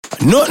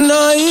Nothing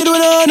I eat,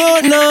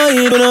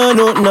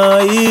 nothing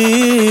I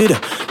eat.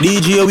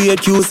 DJ Weird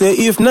Q say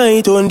if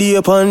night on day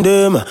upon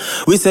them,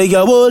 we say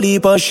ya whole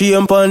heap of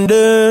shame upon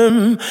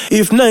them.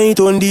 If night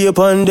on day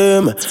upon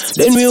them,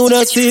 then we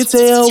woulda see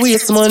say a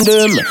waste man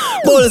them.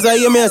 Bullseye,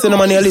 you may say no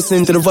man you're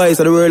listening to the voice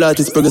of the world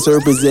artist producer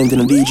representing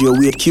the DJ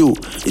Weird Q.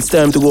 It's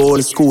time to go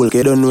old school, cause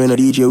you don't know when a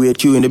DJ Weird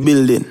Q in the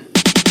building.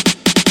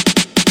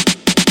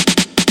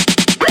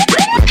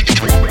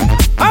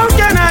 How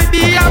can I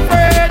be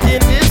afraid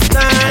in this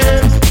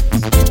time?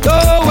 Go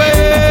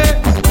away.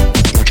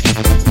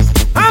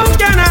 How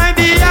can I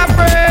be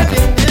afraid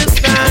in this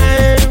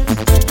time?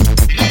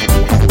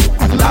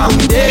 Long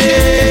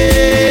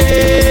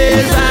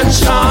days and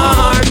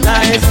short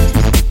nights.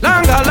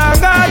 Longer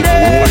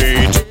days.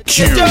 Wait, They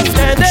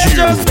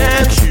just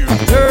can't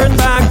turn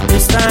back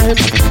this time.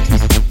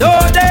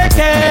 Though they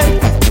can.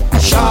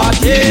 Short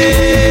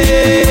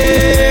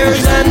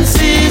years and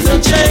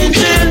season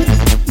changing.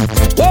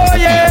 Oh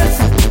yes,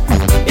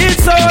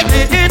 it's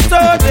only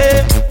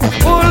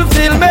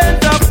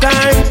fulfillment of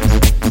time.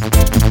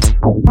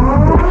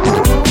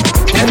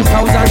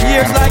 10,000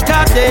 years like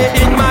a day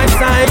in my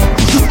sight.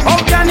 How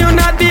can you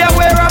not be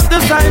aware of the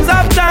signs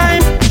of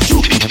time?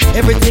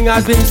 Everything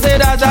has been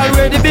said, has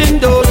already been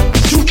done.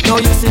 Now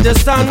you see the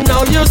sun,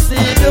 now you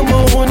see the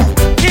moon.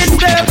 It's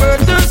never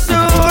too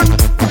soon.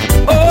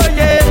 Oh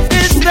yes,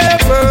 it's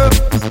never.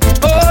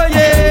 Oh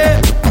yeah,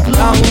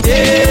 long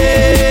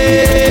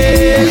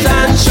days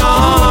and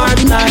short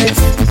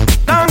nights.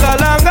 Longer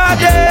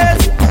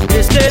days.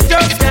 Yes, they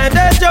just can't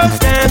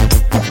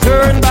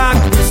turn back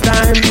this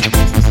time.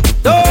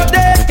 Though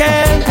they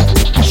can.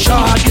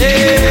 Short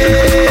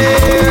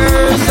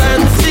years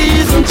and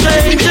season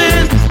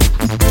changing.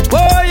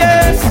 Oh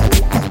yes,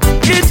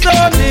 it's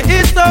only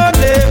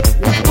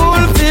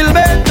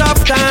fulfillment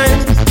of time.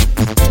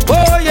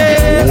 Oh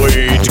yes.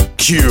 Wait,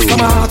 Q.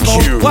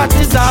 What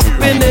is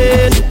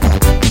happening?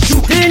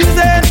 Things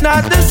ain't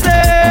not the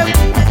same.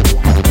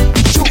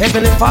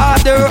 Heavenly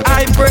Father,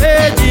 I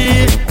pray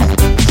thee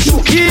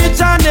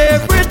each and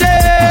every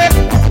day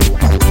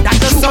that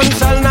the sun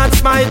shall not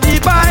smite thee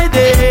by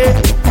day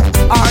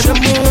or the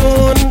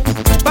moon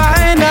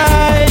by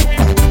night.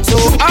 So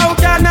how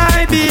can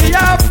I be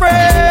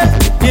afraid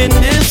in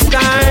this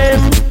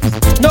time?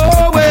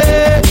 No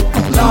way.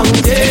 Long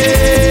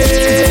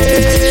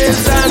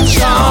days and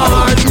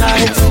short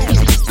nights.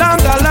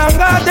 Longer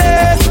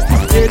days.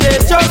 They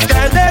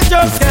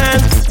just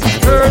can't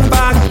turn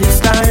back this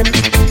time.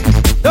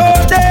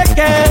 Though they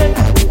can.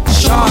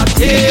 Short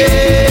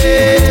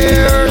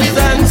years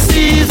and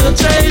season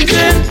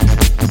changing.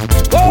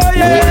 Oh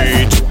yeah.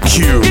 Wait,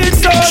 Q.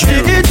 It's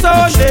only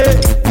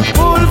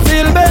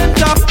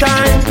fulfillment of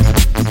time.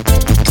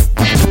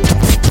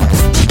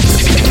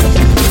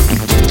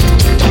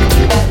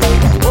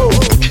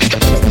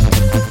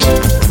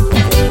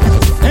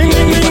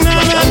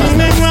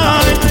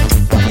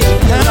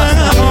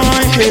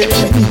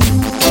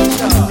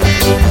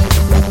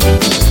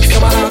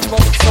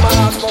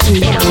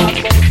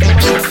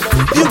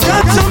 You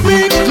got to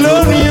be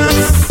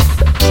glorious,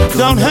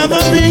 don't ever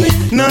be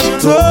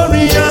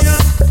notorious.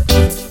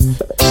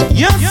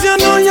 Yes, you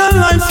know your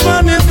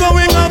lifespan is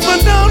going up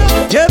and down.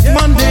 Yet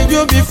one day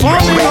you'll be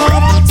falling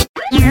off.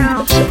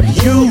 You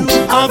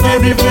are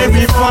very,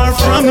 very far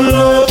from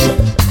love.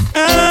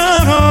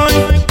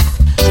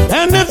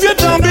 And if you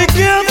don't be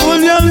careful,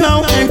 you'll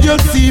know and you'll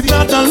see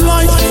that the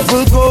light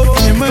will go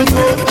dim and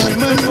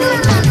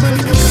go.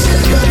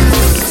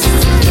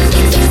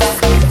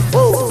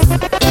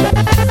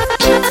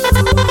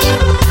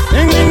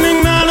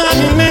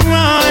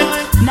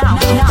 Now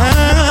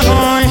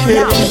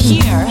hear this.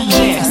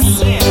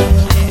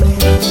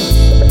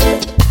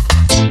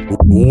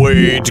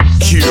 Wait,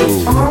 Q.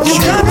 You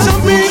got to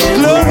be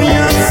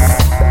glorious,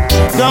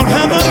 don't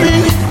ever be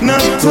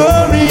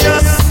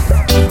notorious.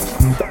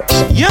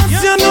 Yes,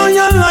 you know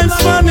your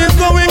lifespan is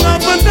going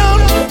up and down.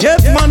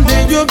 Yes, one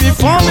day you'll be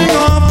falling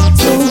off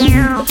too.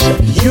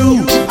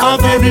 You are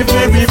very,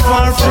 very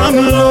far from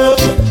love.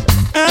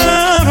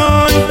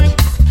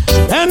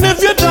 And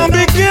if you don't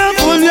be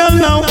careful, you'll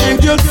know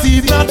and you'll see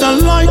that the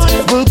light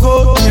will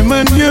go dim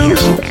and you.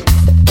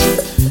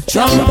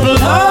 Trample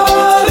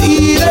all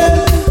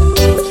Eden,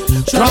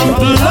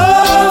 trample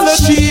all the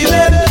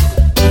cheated,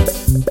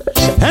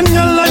 and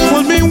your life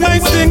will be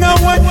wasting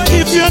away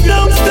if you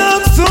don't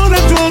stop. Soon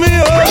it will be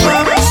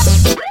over.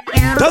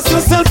 Dust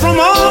yourself from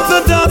all the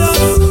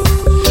dust.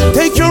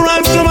 Take your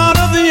eyes from out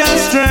of the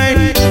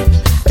ashtray.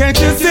 Can't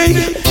you see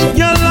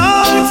your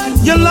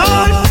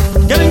life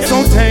getting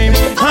so tame?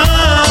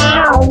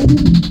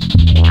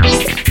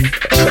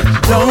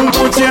 Don't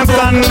put your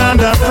gun on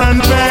the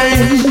front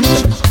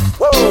page.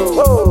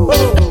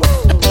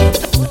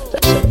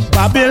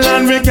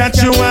 Babylon will catch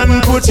you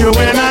and put you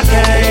in a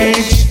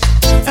cage.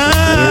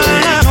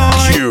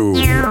 Q.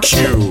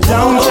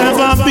 Don't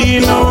ever be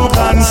no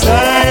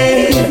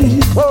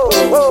constraint.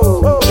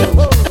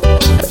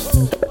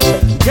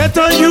 Get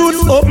a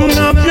youth, open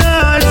up your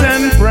eyes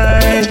and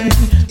pray.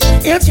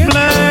 It's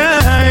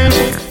blind.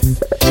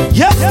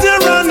 Yes, they're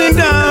running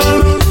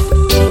down.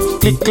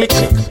 Click,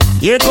 click.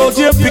 Here goes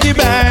your piggy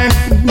bank.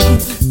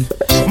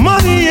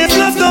 Money is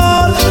not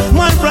all,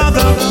 my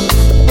brother.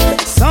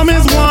 Some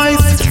is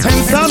wise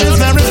and some is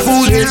very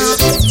foolish.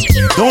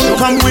 Don't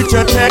come with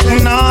your Tech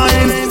 9.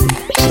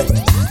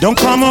 Don't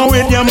come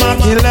with your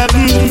Mach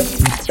 11.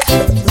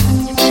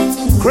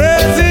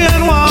 Crazy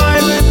and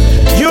wild,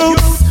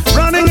 youths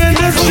running in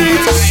the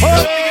streets.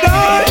 Oh,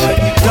 die.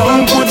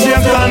 Don't put your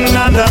gun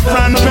on the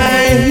front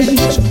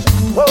page.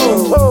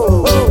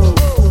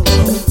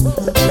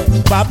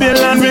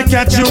 Babylon will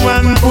catch you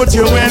and put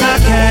you in a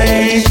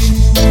cage.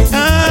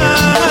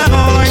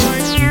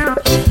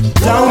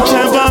 Don't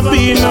ever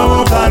be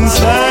no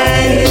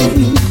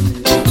concern.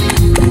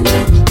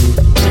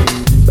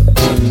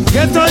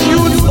 Get a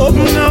youth,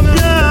 open up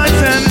your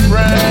eyes and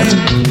pray.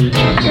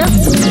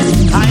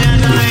 I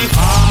and I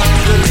are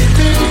the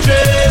living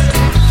dread.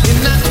 In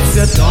that is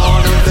the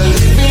dawn of the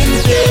living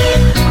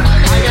day.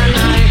 I and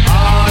I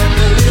are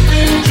the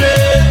living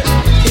dread.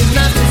 In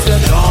that is the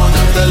dawn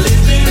of the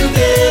living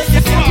day.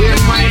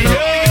 We're minor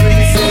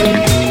increasing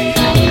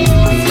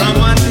from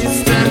a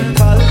distant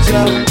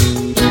culture.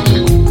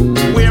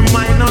 We're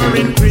minor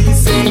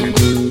increasing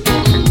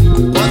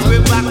 'cause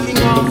we're backing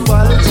off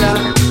culture.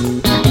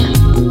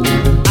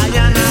 I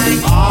and I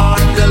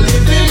are the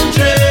living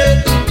dread.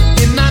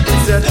 In that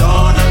is the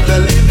dawn of the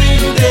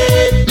living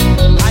day.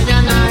 I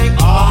and I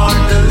are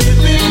the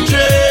living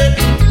dread.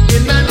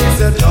 In that is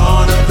the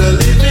dawn of the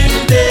living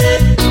day.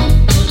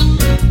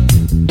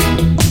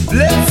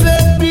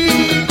 Blessed be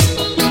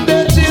the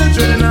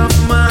children of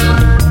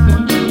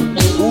man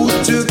who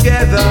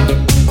together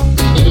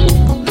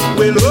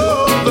will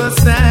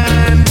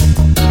overstand.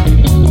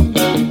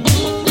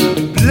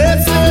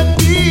 Blessed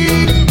be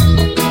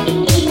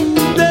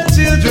the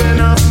children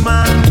of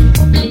man,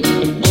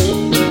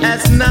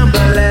 as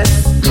numberless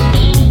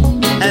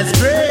as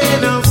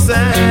grain of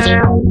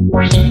sand.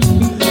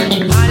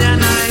 I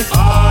and I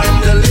are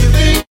the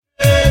living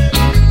dead.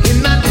 In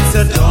that is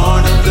the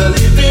dawn of the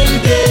living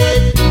dead.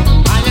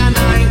 I and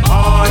I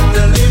are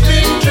the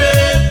living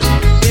dread.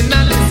 In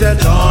that is the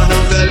dawn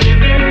of the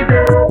living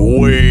dead.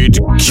 Wade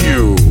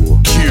Q.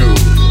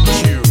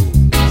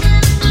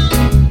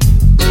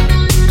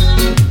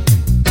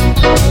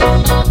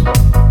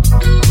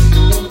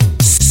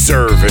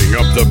 Serving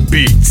up the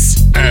beats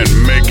and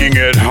making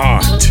it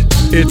hot.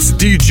 It's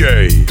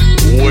DJ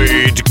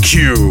Wade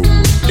Q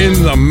in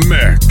the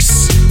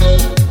mix.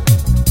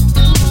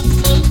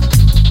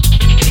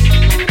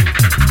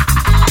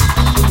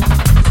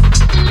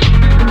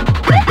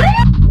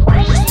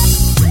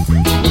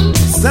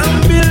 Some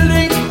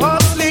building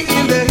costly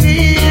in the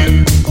hill,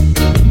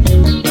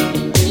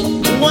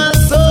 while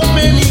so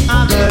many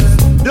others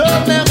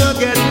don't ever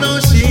get no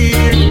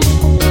shield.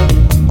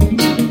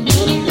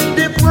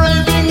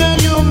 Depriving a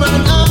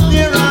human of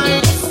their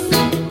rights,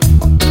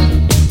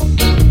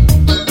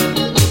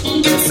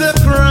 it's a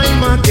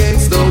crime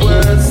against the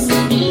world.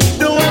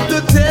 Don't have to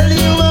tell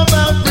you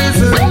about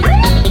prison.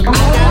 I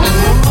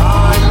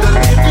am the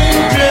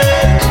living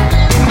dead.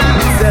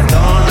 It's the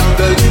dawn of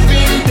the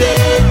living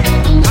dead.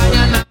 I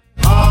am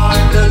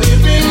the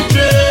living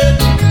dead.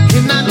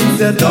 It's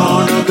the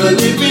dawn of the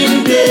living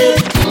dead.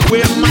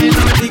 We're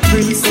minor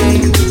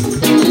decreasing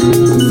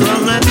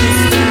from a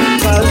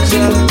distant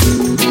culture.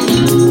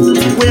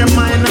 We're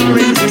minor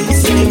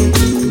increasing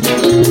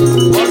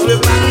 'cause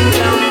we're backing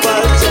down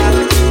culture.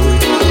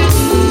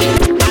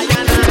 I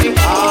and I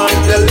are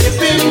the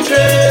living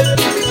dread.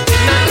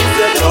 It's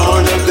the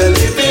dawn of the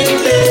living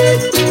dead.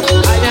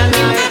 I and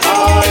I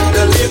are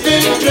the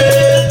living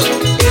dread.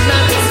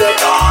 It's the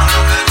dawn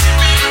of the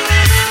living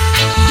dead.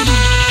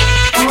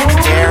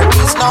 There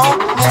is no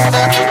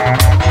method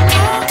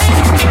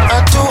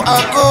to a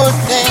good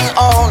thing,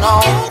 oh no.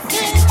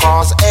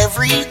 'Cause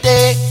every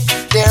day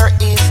there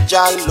is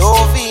Jah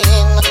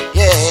loving,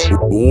 yeah.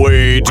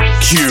 Wade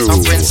Q.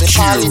 Some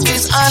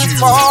principalities and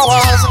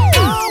powers,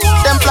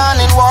 them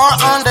planning war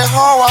on the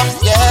hour,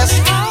 yes.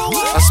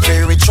 A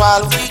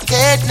spiritual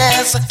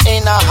wickedness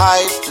in a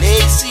high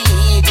places.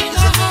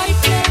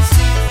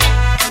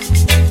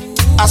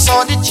 I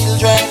saw the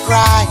children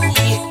cry,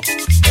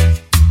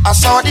 I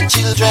saw the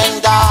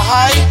children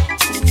die.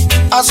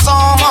 I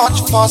saw much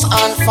fuss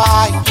and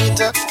fight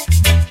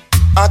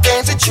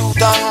against the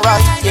truth and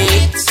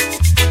right.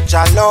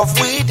 Jah love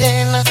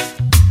within,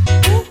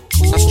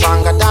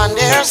 stronger than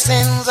their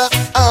sins.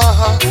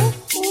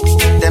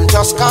 Them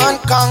just can't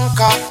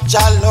conquer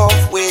Jah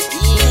love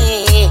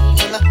within.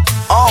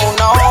 Oh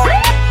no,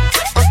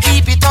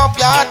 keep it up,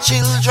 your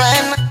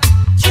children,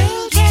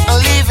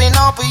 living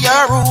up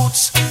your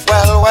roots.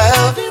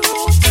 Well,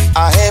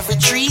 every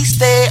tree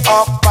stay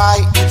up by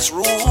its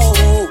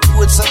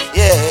roots.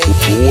 Yeah.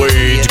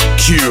 Wade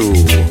Q.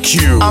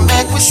 I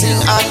make we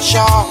sing and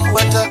shout,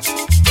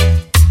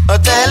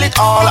 tell it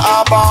all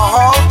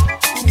about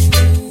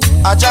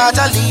a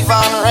Jaja leave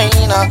and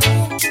reign,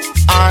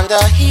 and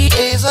he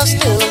is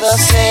still the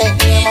same.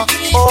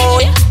 Oh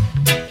yeah.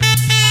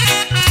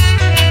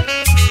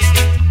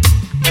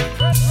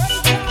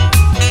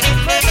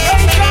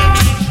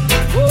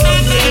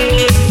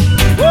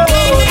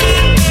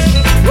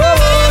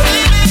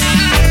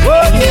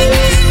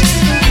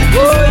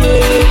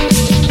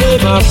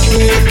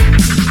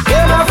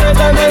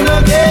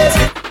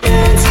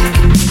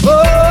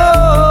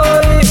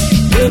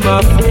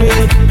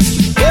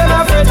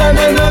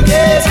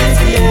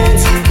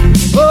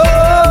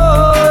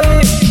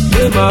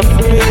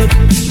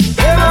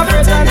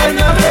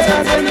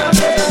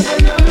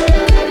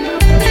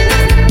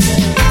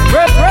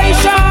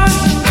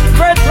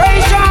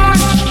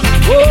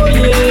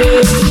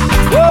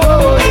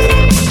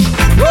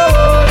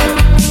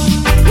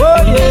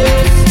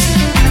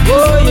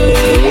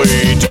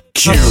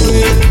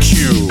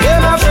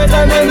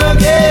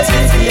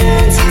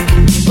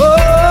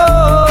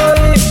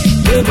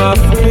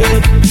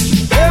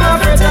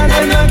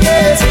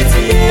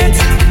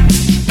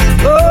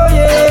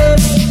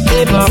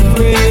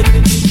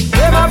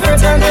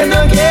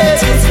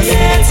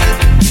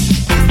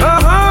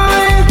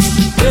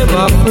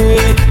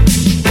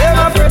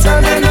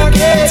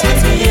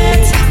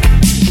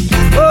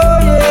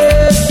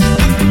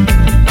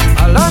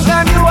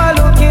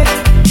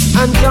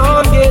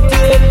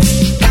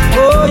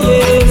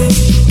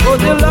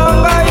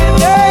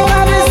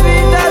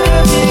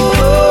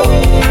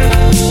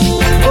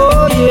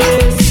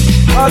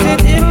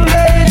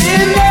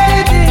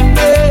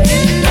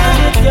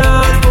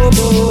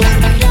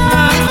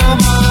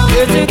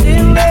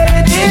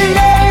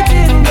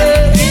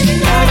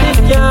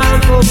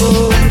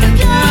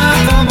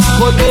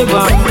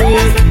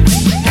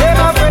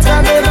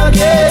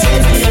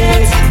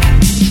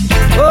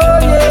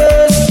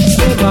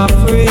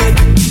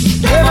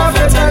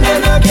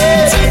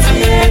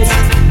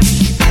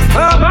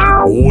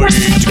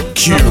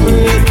 Q.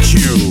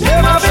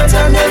 Them afraid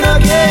and they no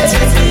get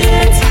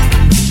it.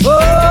 Oh,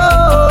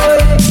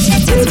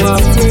 them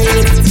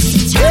afraid.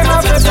 Them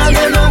afraid and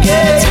they no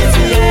get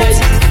it.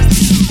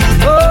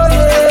 Oh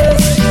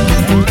yes.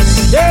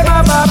 Them a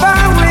baba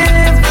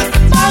wave.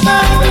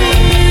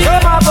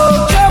 Them a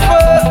boat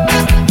chopper.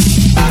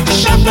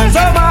 Some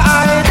a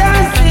hide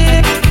and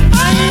seek.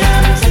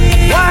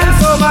 While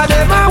some of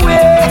them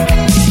away,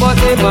 but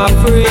them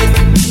afraid.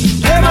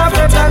 Them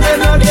afraid and they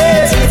no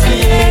get it.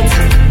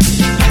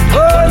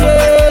 Oh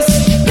yes,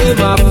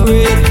 them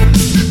afraid.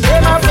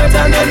 Them afraid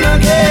and they no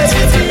get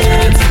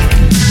it.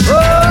 Oh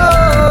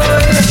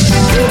yes,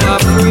 them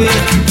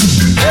afraid.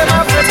 Them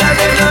afraid and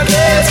they no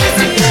get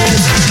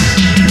it.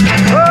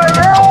 Oh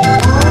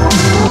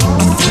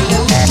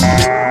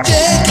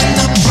Taking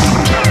up,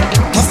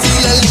 I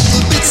feel a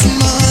little bit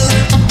small.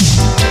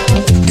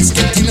 It's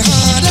getting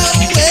harder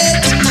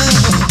waking up,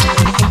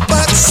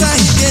 backside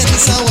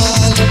against a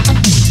wall.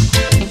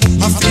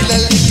 I feel a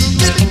little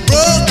bit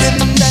broken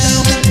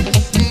down,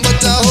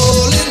 but a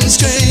holding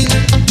strength.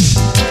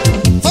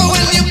 For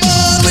when you're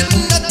born with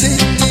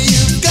nothing,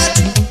 you've got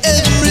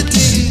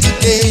everything to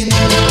gain.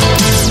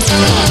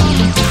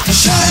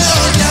 Shine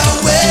on your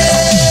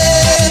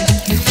way,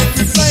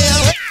 every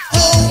fire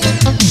home.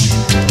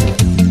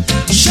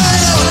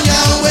 Shine on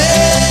your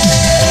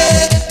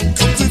way,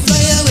 come to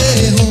fly away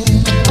home.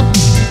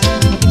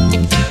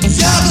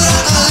 Yabra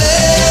Ale,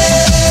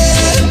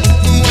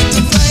 want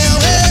to fly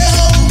away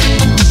home.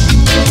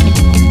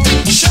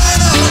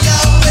 Shine on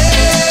your way,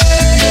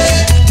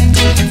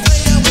 come to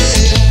fly away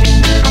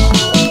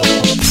home.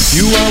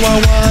 You are a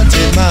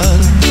wanted man,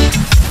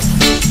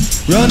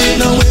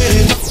 running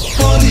away from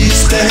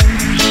police then.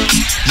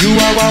 You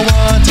are a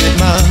wanted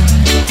man,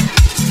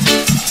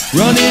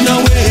 running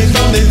away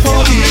from the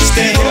police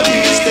then.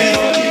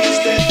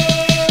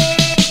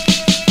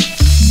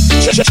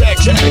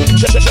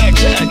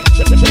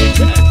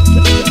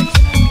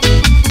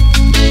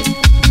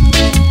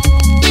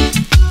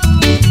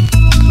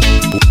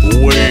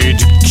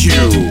 Wade Q.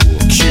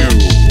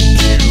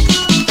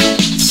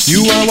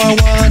 You are a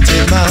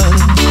wanted man,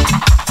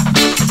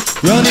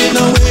 running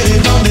away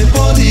from the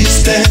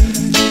police then.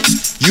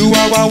 You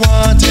are a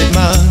wanted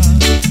man,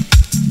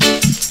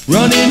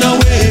 running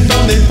away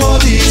from the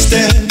police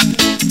then.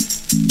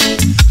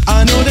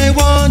 I know they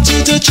want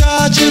you to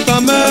charge you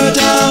for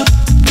murder,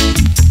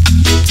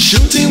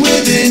 shooting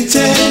with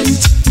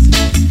intent,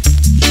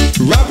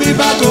 robbery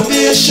by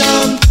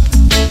ovation.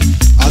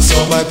 I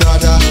saw my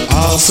brother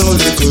also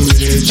little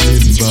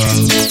raging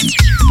ball.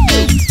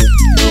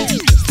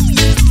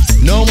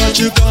 Know what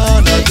you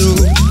gonna do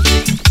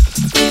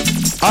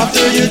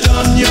after you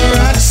done your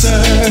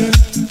answer?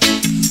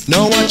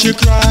 Know what you're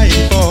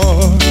crying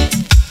for?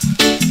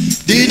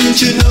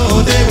 Didn't you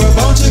know they were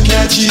about to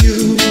catch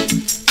you?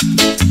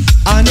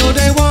 I know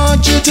they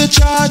want you to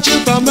charge you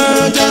for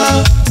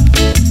murder,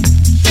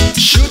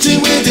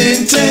 shooting with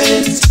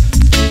intent,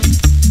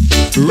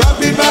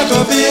 robbery by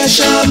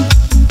ovation.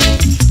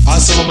 I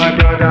saw my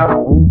brother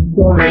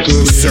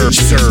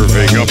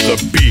Serving up the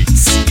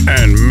beats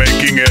and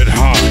making it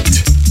hot.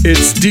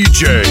 It's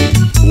DJ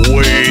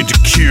Wade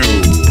Q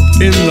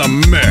in the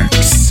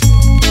mix.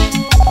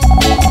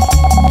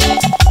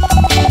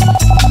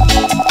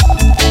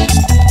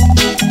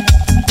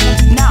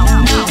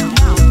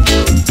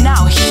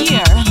 Now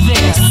hear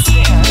this.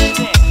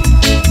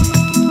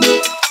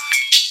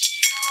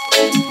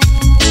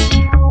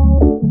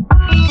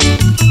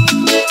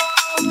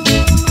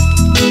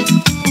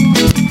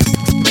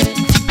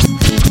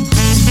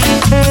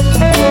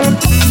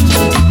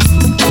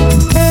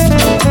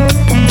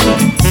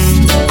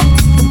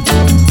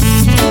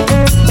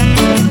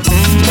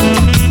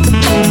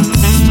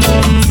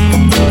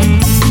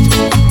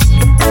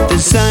 The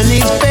sun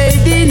is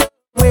fading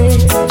away.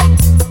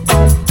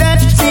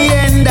 That's the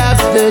end of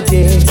the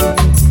day.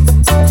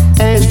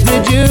 As the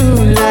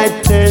June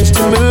light turns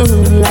to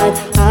moonlight,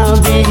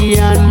 I'll be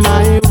on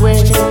my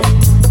way.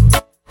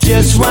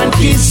 Just one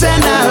kiss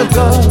and I'll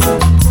go.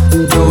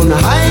 Don't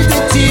hide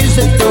the tears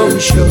that don't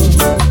show.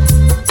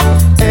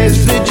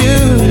 As the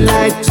June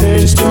light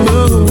turns to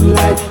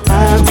moonlight,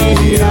 I'll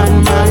be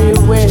on my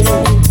way.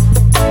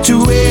 To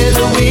where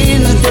the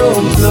winds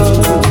don't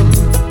blow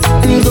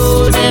and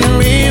golden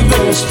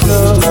rivers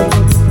flow.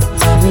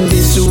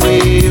 This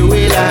way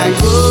will I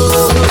go.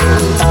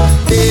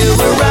 They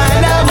were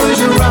right, I was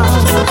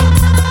wrong.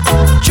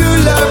 True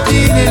love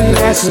didn't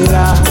last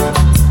long.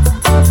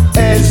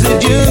 As the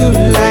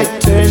June light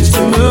turns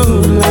to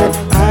moonlight,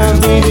 I'll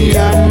be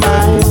on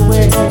my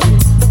way.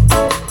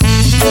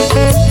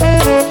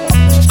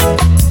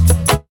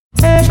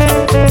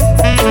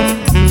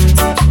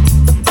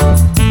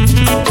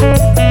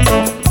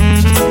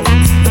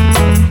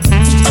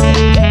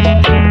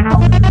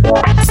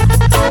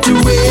 To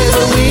where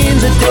the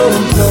winds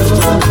don't blow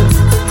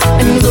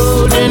and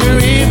golden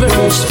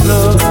rivers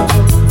flow.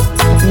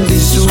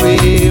 This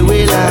way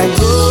will I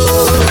go.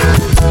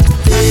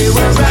 They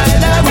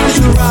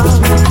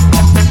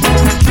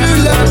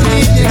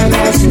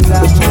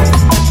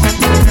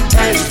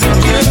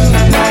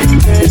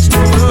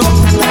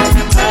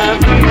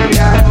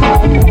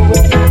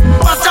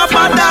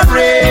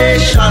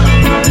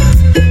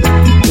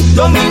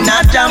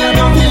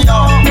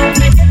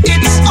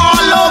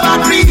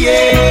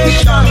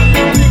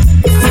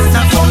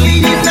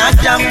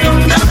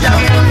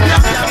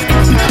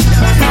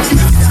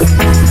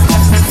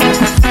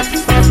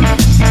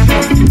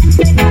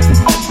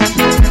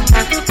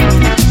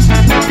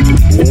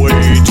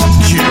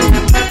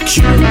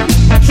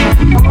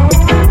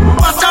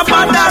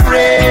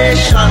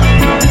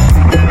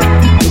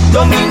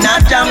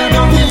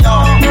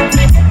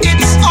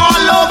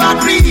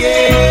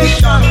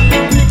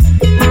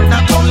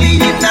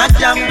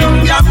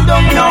jam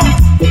down now.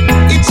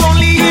 It's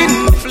only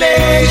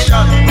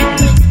inflation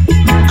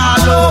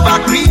all over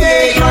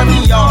creation,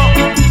 yo.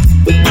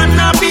 And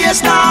a be a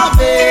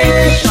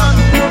starvation.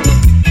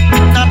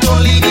 Not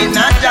only in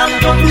a jam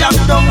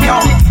down, yo.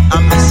 I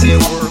miss a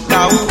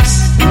workouts,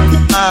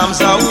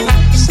 arms out,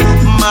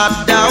 mad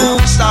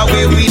house, the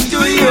way we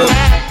do you.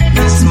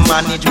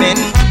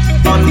 Mismanagement,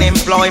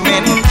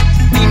 unemployment,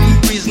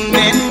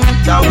 imprisonment,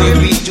 the way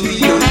we do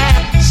you.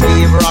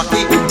 Slave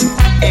rocket,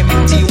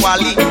 empty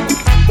wallet,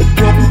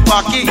 broke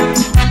pocket,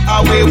 the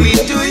way we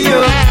do you.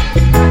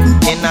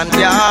 In and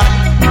yard,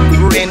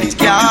 rent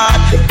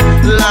card,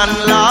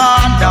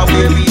 landlord, the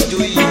way we do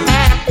you.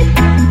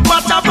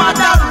 What a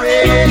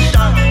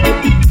moderation,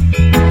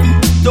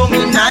 don't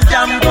in a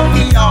jam, don't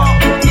me up.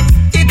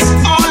 It's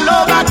all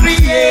over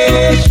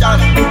creation.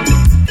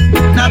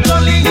 Not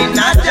only in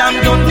a jam,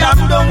 no.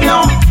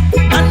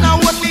 And now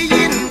only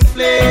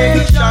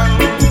inflation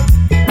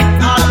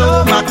all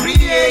over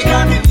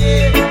creation,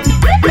 yeah.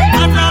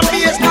 And now be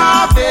a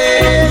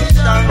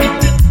starvation.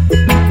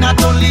 Not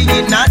only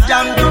in a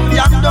jam, no.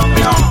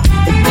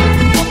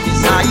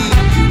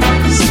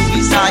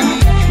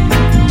 Suicide,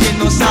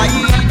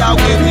 genocide, the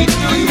way we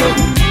do you.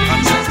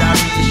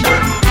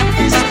 Consideration,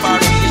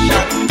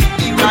 desperation,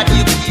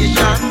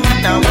 eradication,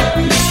 now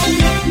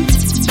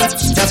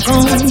stuck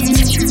on you.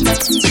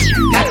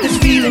 Got this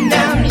feeling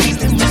down deep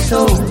in my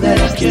soul that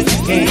I just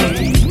can't.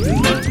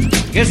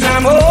 Guess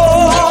I'm on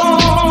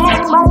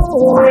my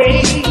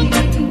way.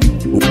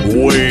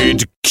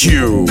 Wade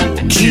Q.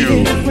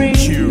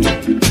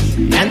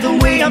 And the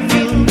way I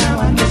feel now,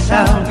 I guess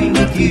I'll be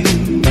with you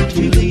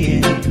till the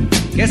end.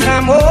 Guess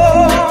I'm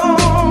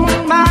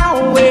on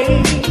my way.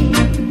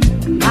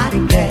 Mighty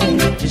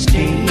glad to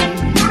stay.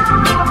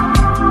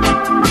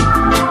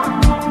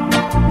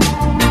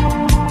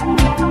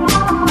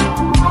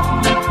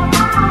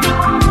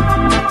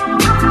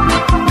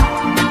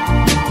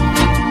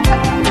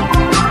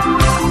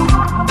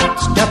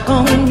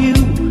 On you,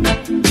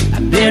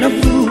 I've been a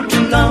fool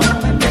too long.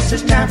 I guess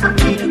it's time for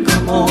me to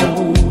come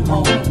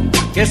home.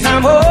 Guess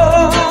I'm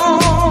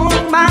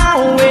on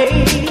my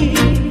way.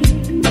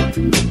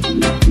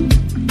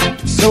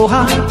 So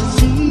hard to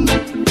see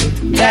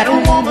that a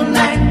woman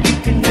like you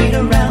can wait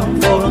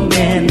around for a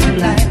man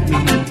like me.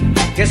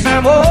 Guess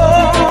I'm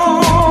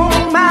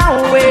on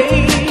my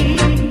way.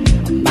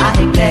 I'm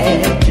mighty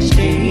glad to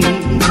stay.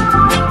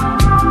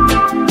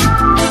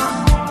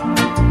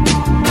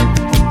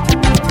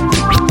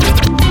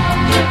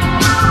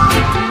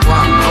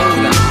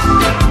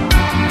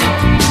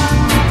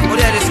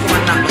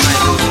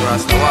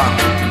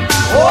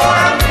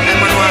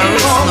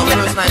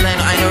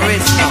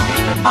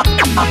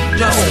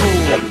 Just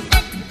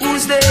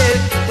who's there?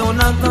 Don't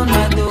knock on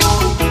my door.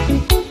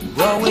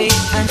 Go away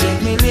and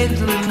take me a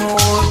little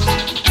more.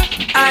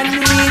 I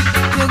need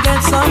to get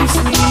some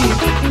sleep.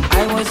 I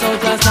was so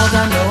just out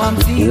and now I'm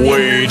feeling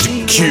Wade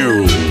Q.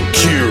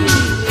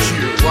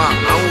 Wow,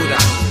 Auda.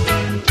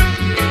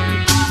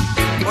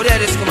 Oh, there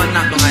this come and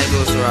knock on my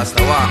door, so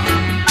Rasta. Wow.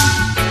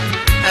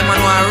 I'm on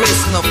one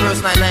race now.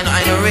 First night I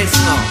know race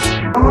now.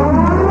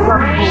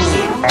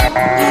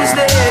 Who's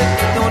there?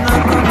 Don't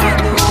knock on my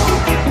door.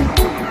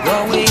 Go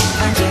away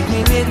and take me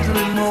a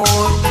little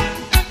more.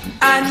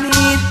 I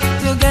need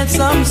to get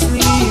some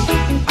sleep.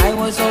 I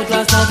was out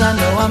last night and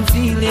now I'm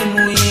feeling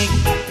weak.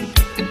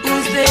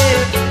 Who's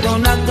there?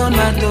 Don't knock on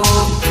my door.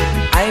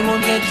 I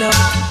won't get up,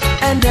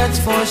 and that's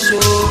for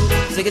sure.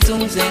 Sing it,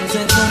 sing, sing,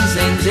 sing, sing,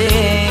 sing,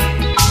 sing.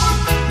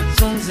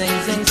 Sing, sing,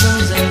 sing,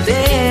 sing, sing,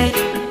 sing.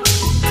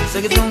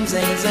 Sing it, sing,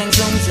 sing, sing,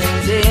 sing, sing,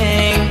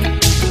 sing.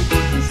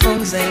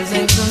 Sing, sing,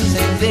 sing, sing,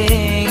 sing,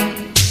 sing.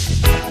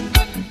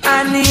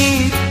 I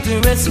need to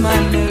rest my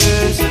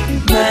nerves.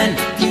 Man,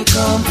 you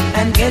come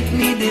and get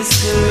me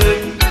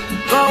disturbed.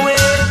 Go away,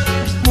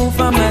 move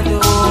from my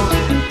door.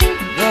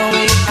 Go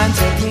away and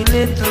take me a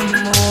little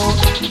more.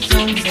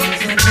 Sing, sing,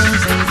 sing, sing,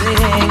 sing,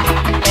 sing.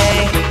 Hey,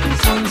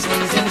 sing,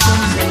 sing, sing,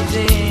 sing, sing,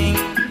 sing.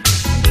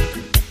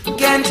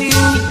 Can't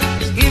you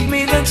give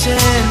me the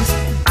chance?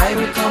 I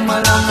will come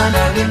along and I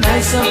will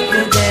nice up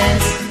the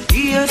dance.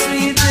 Hear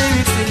sweet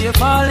lyrics till you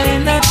fall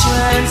in a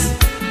trance.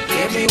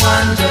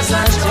 Everyone just a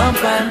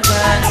jump and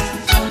dance.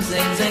 Song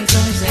sing sing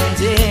song sing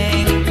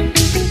sing.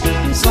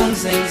 Song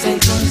sing sing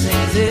song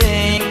sing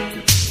sing.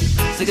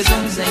 Sing a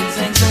song sing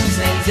sing song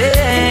sing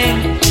sing.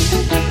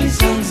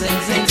 Song sing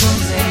sing song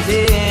sing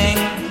sing.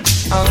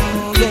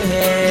 Oh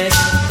yes.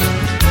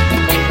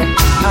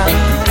 Oh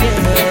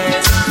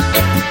yes.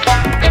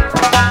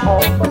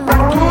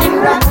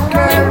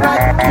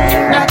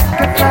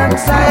 Rocker from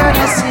Zion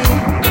I see.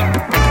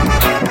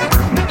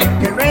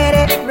 Get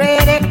ready,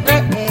 ready,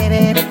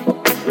 ready.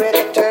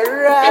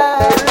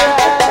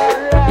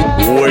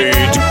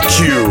 Wade Q.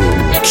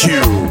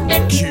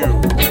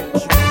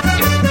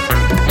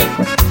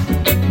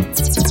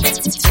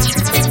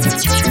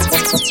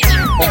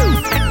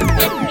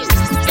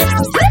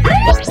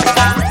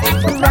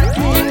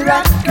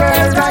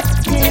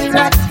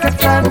 Rocker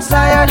from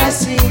Zion I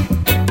see.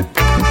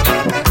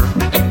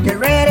 Get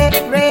ready,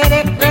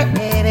 ready,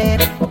 ready,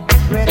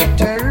 ready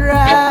to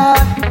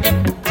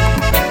rock.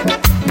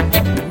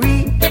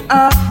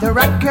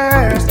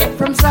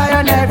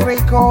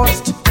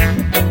 Coast.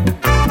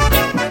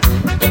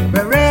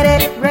 We're ready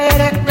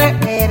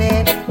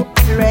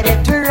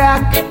to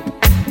rock.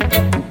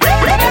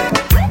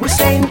 We're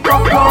saying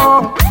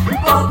Coco,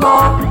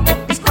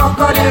 it's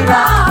Coco the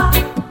rock.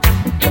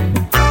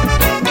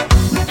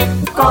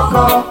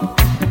 Coco,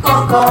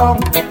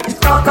 it's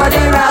Coco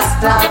the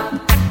Rasta.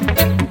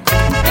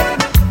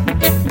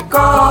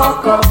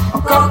 Coco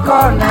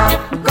now,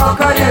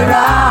 Coco the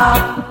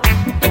rock.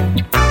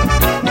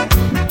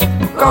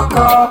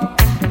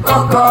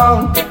 Coco,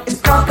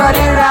 it's Coco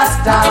the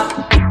Rasta.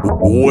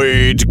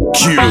 Wade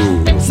Q,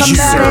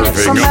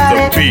 serving up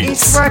the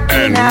beats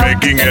and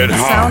making it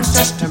hot.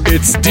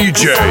 It's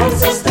DJ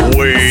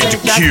Wade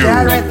Q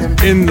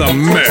in the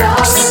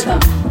mix.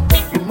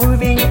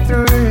 Moving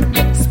through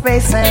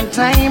space and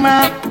time.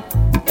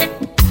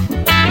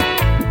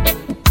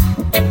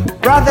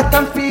 Brother,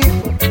 don't fear,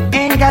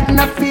 ain't got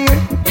no fear.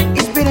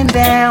 He's beating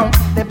down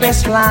the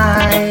best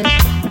line.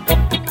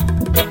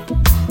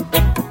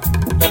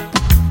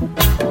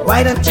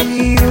 Why don't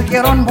you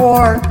get on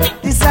board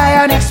the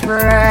Zion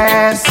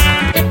Express?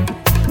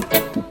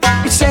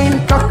 It's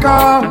saying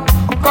Coco,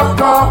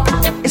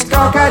 it's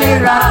Coco the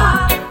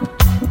rock.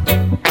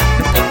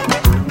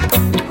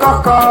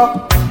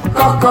 Coco,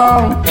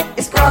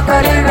 it's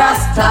Coco the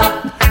Rasta.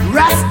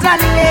 Rasta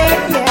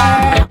lady,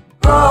 yeah.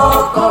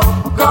 Coco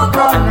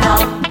now,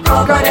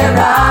 Coco the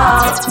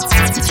rock.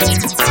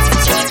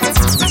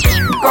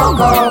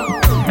 Coco,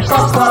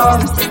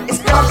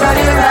 it's Coco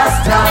the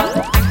Rasta.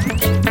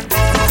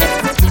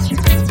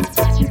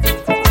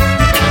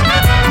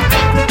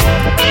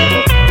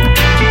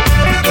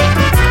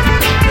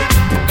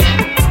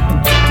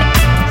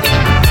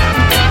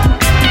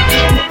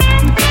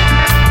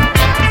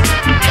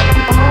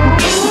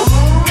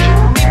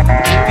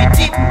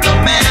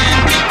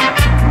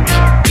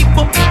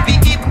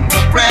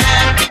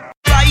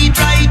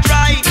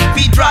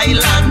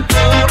 Island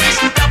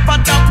tourist, top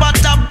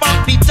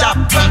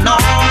and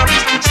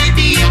Norris. See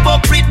the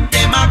hypocrite,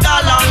 them a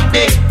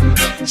galante.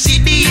 See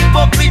the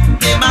hypocrite,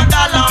 them a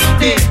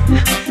galante.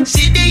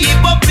 See the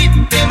hypocrite,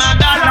 them a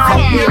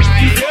galante.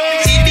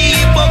 See the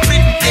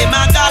hypocrite, them a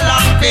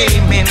galante.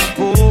 Men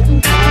go.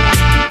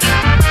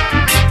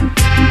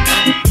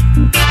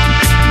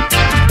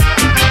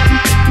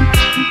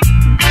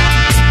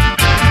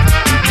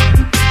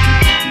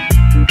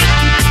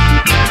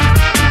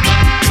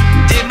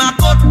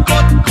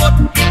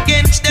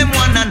 Against them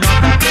one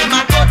another, them a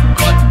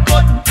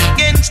cut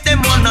against them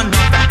one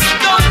another.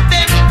 Don't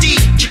them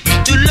teach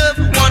to love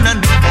one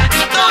another.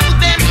 Don't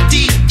them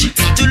teach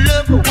to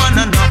love one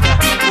another.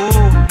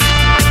 Oh.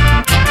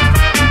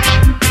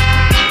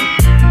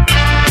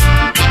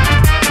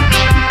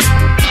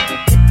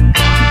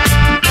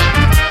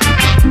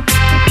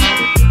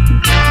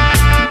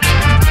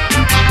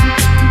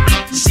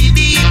 See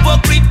the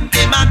hypocrite,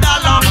 them a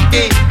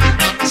galante.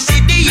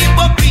 See the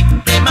hypocrite,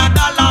 them a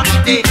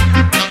galante.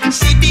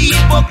 See the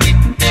hypocrite,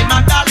 them a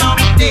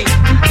galante.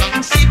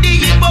 See the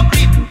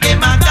hypocrite,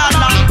 them a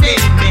galante.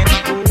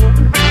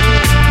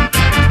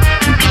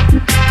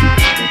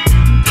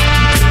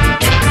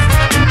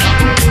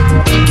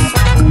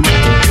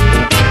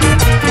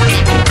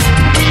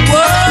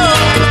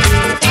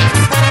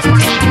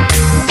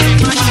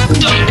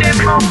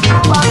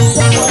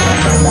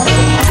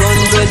 Run,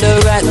 brother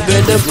rat,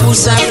 brother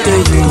puss after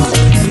you.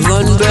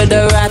 Run,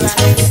 brother rat.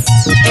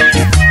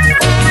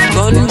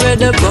 Run,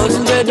 brother, run,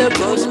 brother,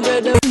 run,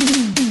 brother.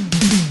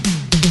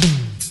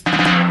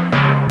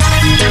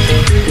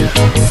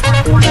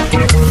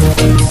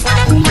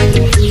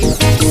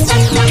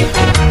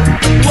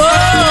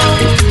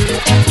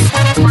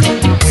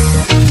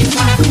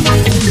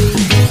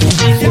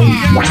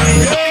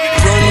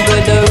 Run,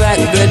 brother rat,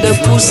 brother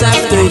puss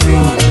after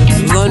you.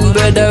 Run,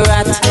 brother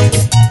rat.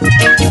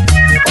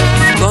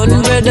 Run,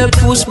 brother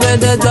puss,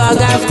 brother dog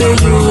after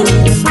you.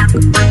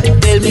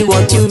 Tell me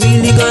what you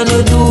really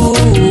gonna do.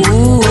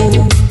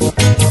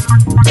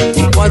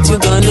 What you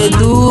gonna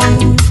do?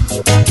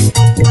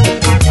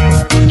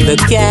 The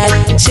cat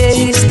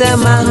chased the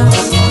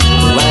mouse,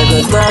 while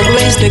the dog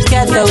raced the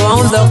cat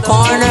around the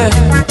corner.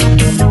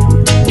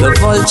 The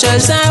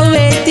vultures are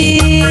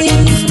waiting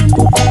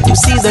to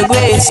see the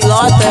great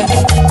slaughter,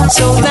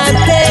 so that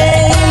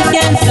they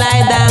can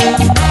fly down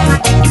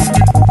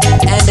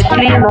and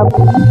clean up.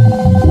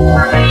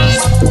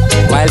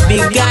 While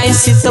big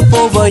guys sit up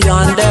over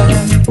yonder,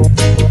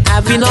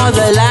 having all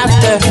the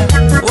laughter,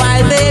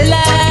 while they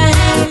lie,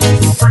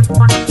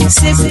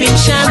 sipping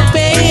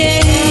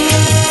champagne,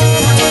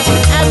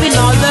 having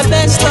all the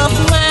best of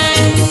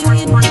wine.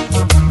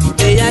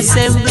 They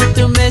assemble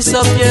to mess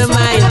up your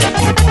mind.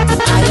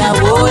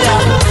 Ayawoya,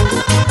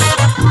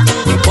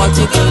 what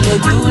you gonna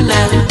do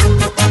now?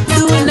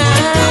 Do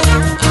now,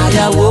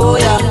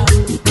 Ayawoya,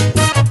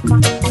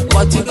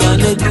 what you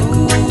gonna do?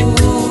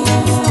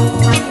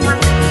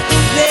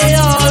 They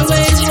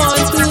always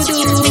want to do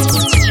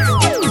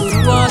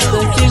what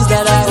the things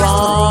that are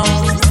wrong,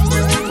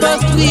 but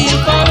we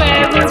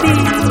forever be.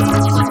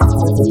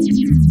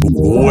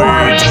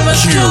 Wade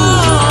Q.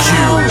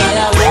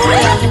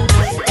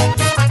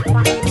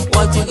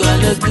 What you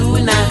gonna do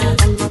now?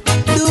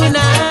 Do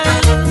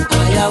now?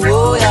 Aya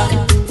woya.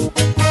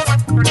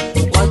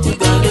 What you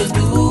gonna do?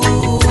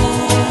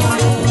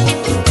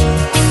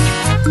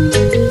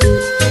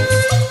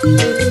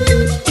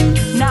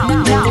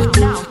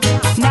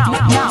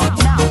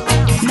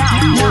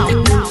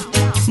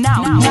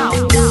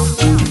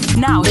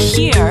 Now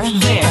hear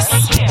this.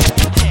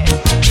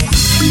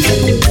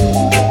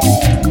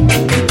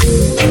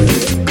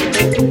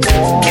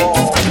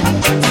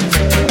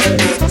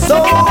 So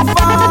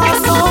far,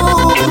 so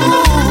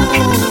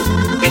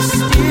good.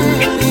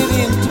 Still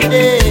living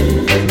today,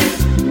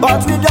 but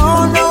we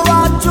don't know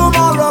what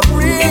tomorrow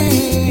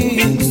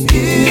brings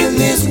in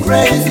this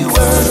crazy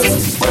world.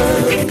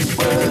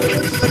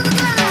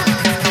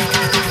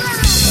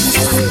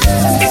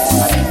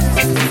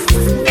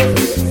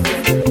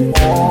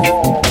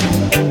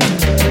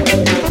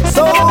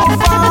 So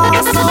far,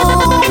 so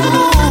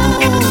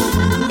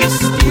good.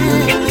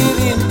 Still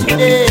living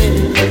today,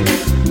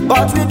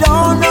 but we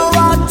don't know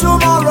what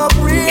tomorrow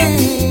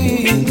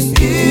brings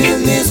in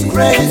this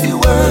crazy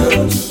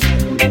world.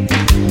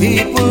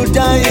 People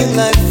dying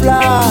like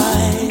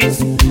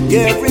flies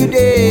every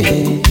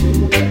day.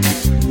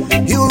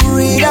 You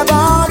read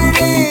about it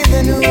in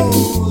the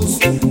news,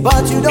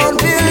 but you don't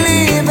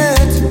believe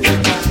it.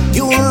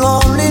 You'll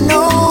only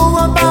know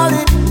about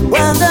it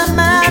when the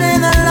man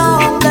in the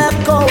long black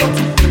coat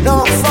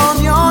knocks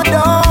on your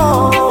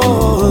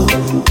door.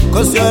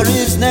 'Cause you're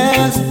his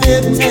next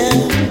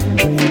victim.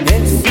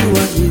 Yes, you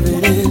are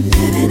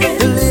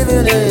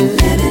living in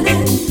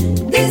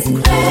this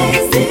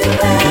crazy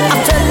world. I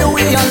tell you,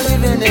 we are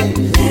living in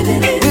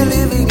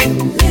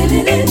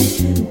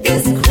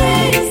this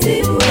crazy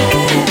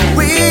world.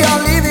 We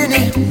are living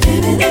in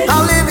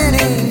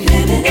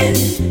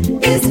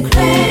this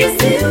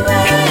crazy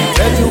world.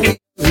 Tell you, we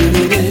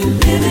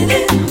living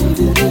in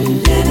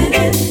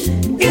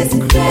this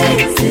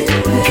crazy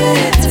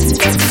world.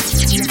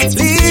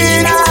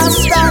 Lead us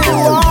down the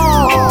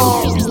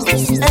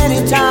walls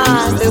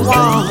anytime they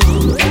want.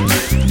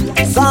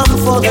 Some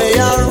for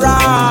their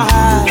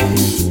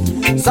rights,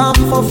 some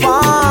for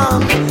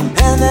fun,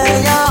 and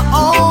their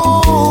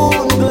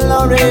own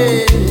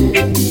glory.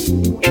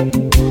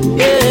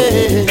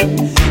 Yeah,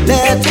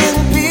 letting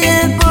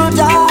people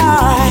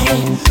die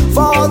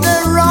for the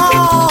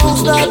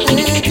wrongs that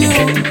they do.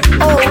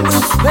 Oh,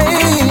 it's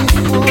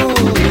painful.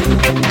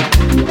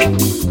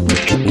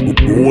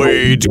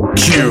 Wade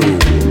Q.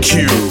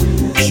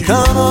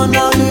 Come on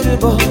now, little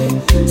boy,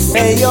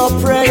 say your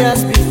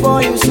prayers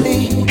before you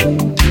sleep.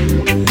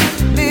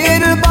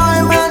 Little boy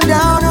went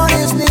down on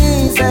his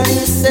knees and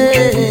he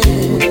said,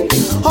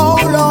 oh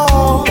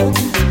Lord,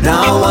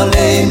 now I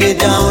lay me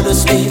down to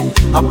sleep.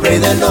 I pray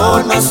the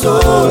Lord my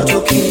soul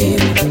to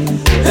keep.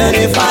 And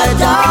if I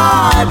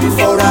die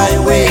before I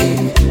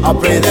wake, I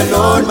pray the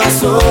Lord my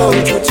soul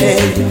to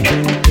take.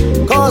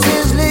 'Cause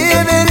he's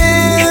living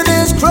in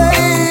this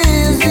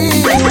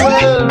crazy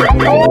world.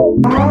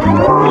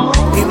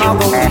 Him I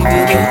won't live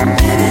in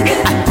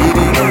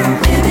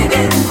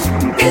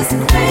this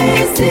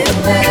crazy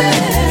world.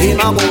 Him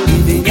I won't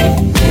live in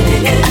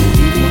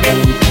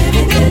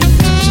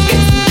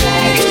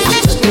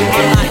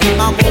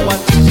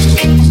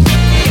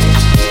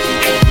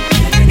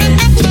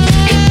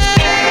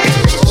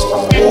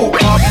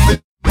Woke up this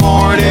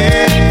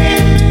morning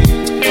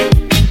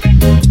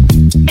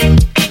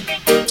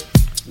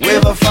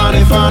with a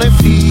funny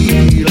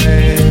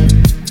feeling.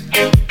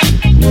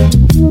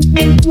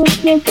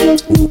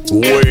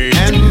 Wade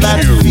And that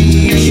Q.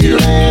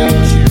 feeling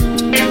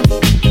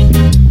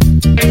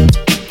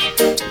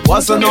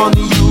was an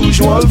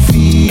unusual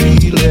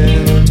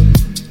feeling.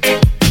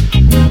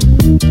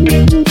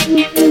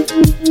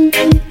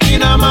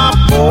 In my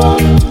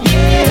bone,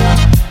 yeah.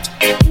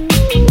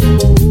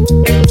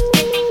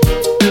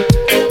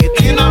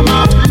 It's in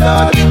my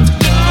blood.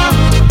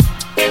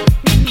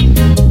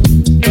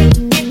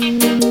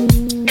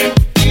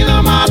 In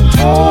my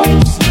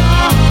toes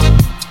now.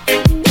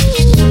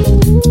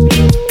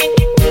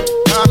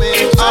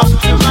 Coming up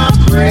to my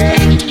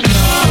brain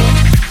now.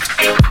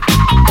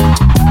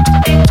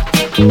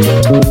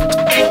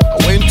 I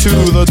went to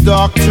the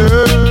doctor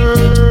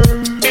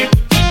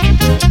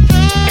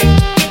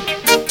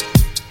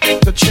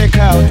to check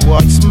out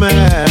what's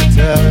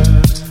matter.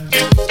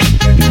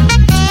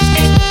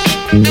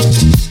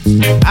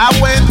 I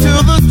went to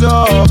the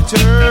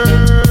doctor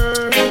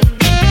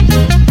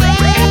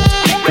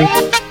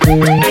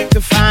to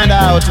find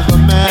out the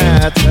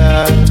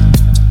matter.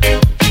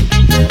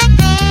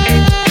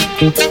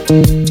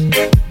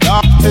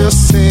 Doctor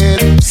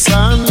said,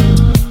 son,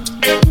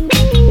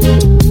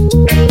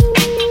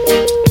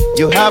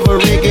 you have a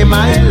reggae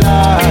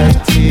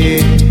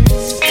myelitis.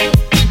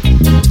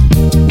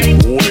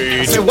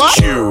 Wade Say what?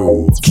 Q.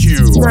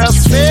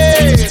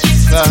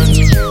 Son,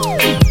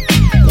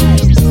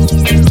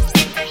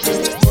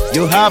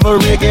 you have a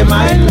reggae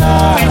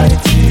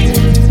myelitis.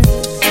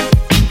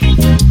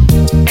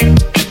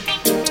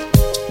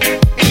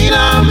 In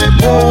my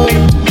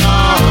bone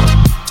now.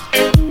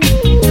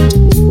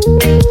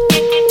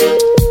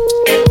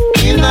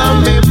 In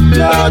my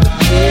blood,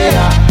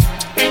 yeah.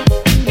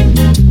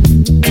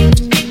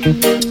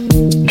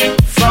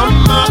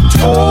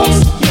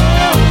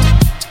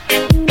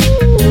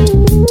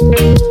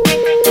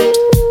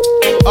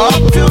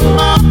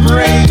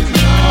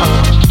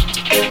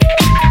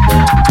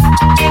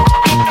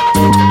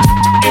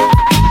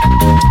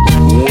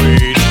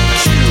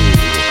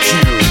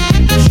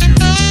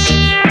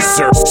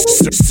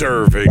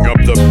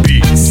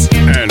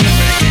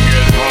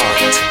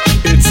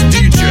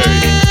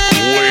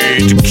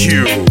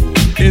 Q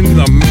in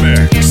the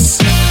mix.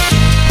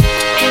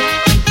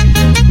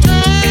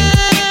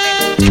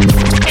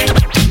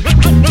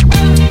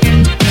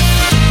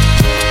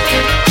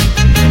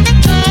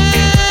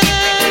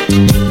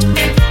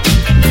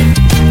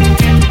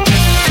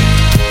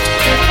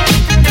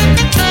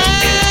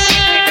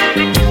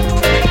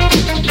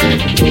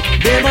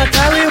 They might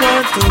carry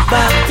one to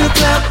back to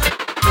clap.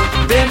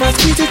 They must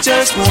treat it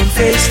just one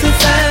face to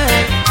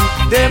fight.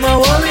 They might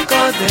worry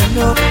cause they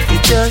know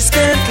it just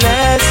can't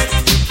last.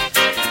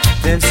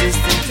 Them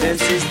system.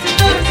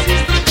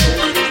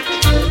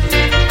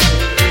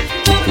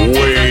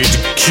 Wade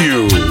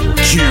Q. They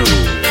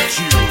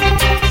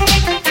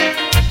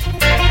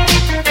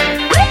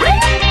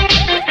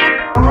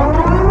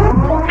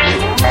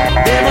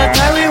might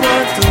carry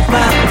one to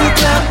back to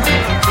clap.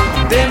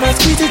 They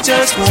must treat it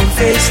just one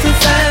face to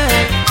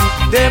fight.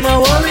 They might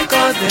worry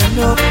cause they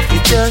know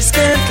it just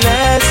can't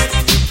last.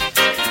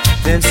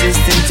 Them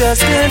system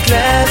just can't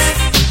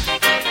last.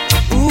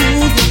 Ooh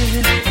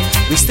yeah.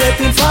 We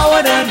stepping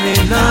forward and we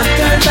not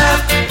turn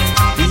back.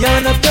 We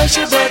under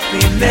pressure but we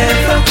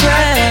never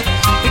crack.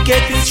 We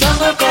getting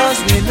stronger cause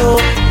we know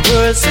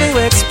worlds to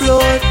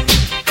explode.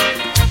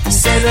 We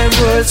say them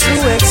worlds to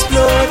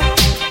explode.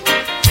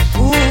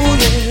 Ooh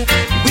yeah.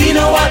 We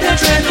know what they're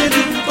trying to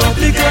do, but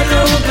we got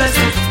no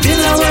blessing.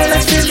 Build a world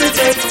that's filled with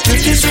hate.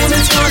 Pretty soon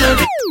it's gonna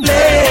be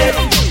late.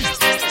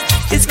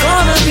 It's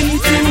gonna be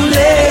too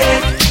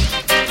late.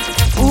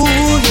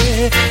 Ooh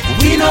yeah.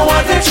 We know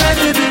what they're trying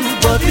to do,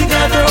 but we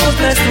got our own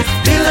plans to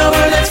build a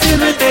world that's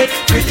filled with hate.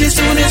 Pretty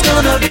soon it's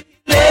gonna be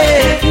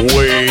late.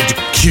 Wade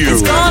Q.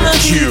 It's gonna be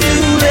too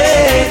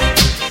late.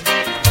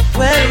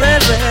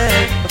 Well.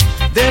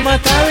 They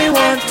might carry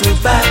one to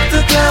back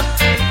the clap,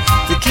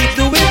 to keep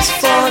the whips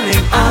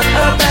falling on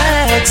our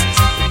backs.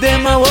 They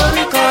might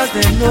worry cause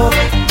they know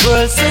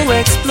worlds to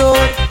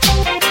explode.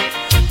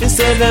 They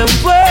say them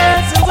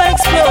worlds to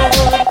explode.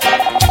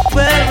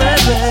 Well.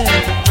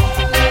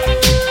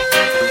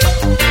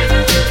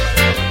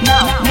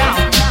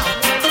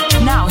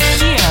 Now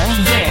hear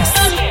this.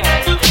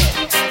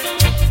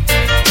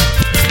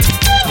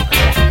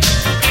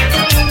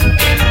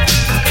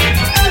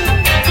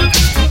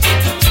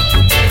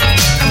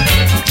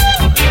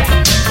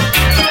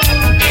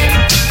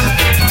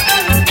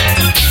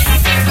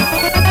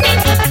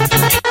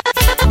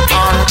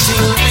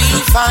 Until we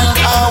find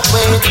our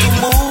way to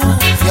move,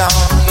 yeah.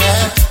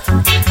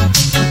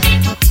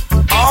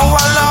 Our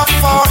love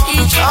for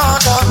each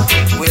other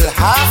will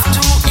have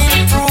to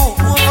improve.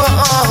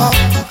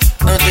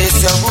 This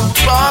your root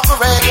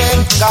operating,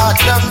 got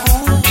the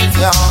groove,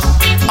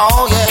 yeah.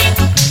 Oh yeah.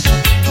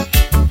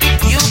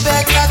 You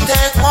better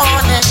take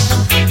warning,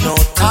 no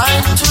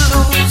time to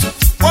lose.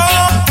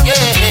 Oh yeah.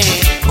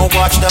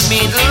 Watch the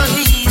Middle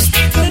East.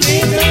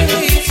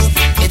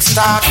 It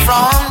starts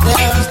from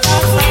there.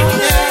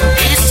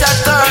 It's a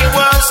third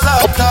world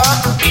slaughter,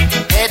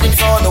 heading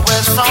for the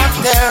west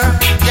frontier,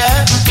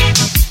 yeah.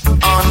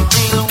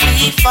 Until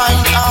we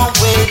find our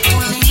way to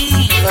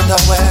leave the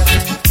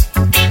west.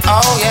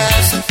 Oh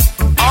yes,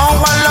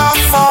 our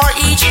love for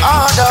each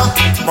other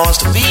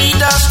must be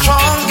the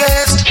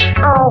strongest.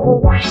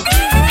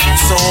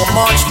 So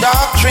much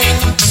doctrine,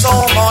 so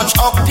much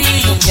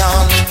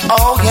opinion.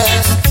 Oh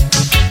yes,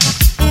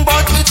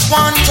 but it's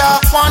one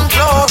job, one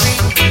glory,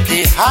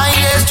 the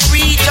highest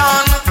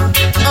region.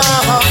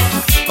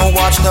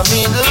 Watch the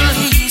Middle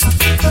East.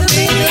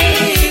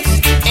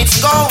 It's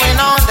going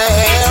on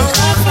there.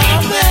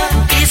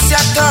 It's a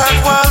third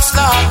world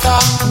slaughter,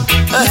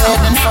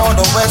 heading for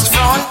the west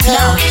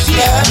frontier.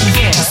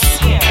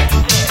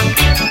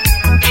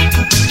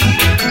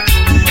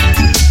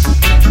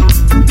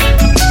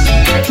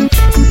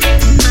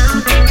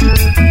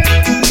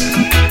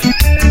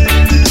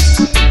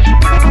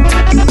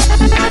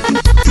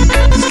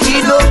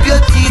 Speed up your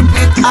teeth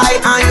with eye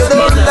and you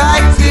don't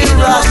like the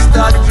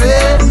Rasta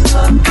dread.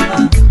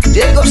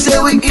 Jacob say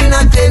we in a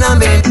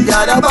tenement,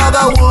 Yada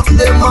Baba wolf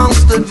the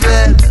monster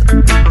dread.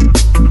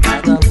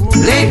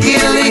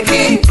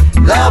 Licky,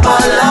 lava,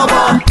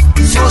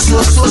 so,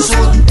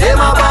 dem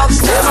a box.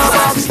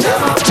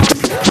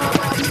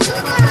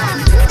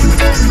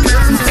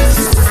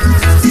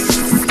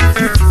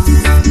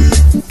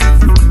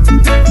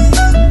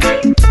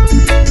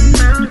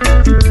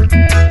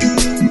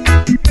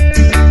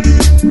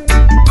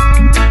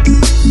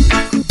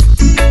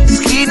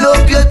 Skin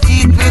up your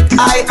teeth with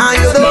eye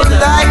and you don't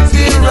like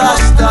the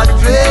Rasta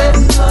dread.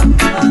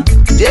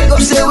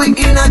 Jacob say we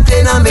in a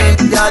tenement,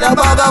 Yada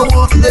Baba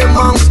wolf the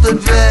monster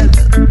dread.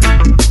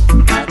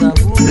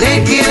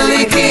 Licky,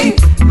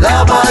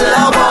 lava,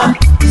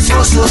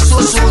 so,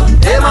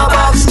 dem a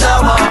box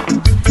lava.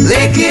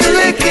 Licky,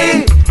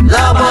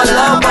 lava,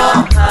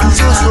 so,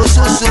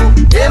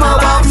 dem a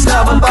box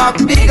lava. Back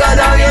bigger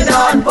than your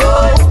dad,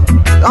 oh.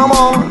 Come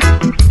on,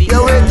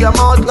 you wake your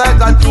mouth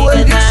like a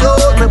 20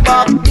 soul. Me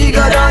back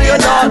bigger than your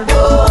dad,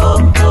 oh.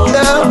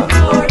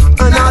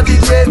 Yeah, and all the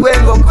great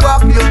when go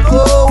crack your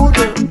code.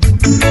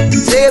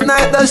 Same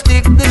night the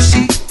stick the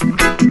sheet.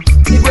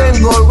 It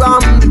when go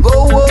round,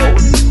 go out.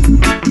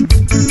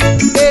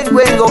 It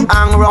when go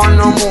hang round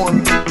no more.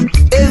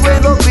 It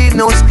will go be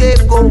no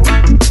scapegoat.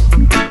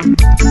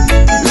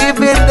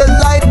 Living the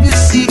life you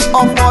see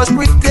of false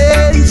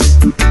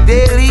pretense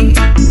daily.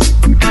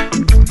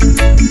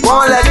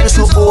 One life is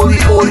so holy,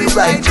 holy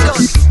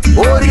righteous.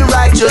 Holy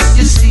righteous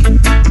you see.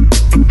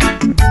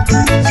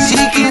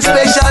 Seeking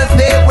special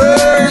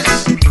favors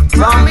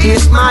from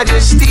His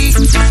Majesty.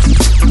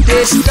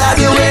 They stab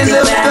you in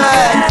the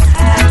back,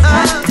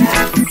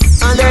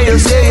 and then you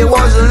say you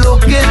wasn't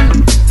looking.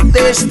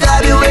 They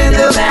stab you in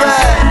the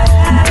back,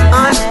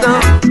 and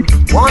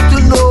want to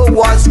know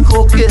what's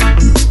cooking.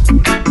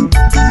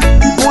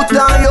 Put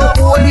on your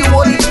holy,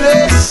 holy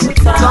dress.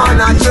 Turn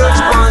a church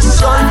on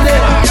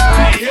Sunday.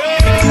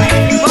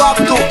 Back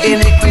to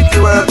iniquity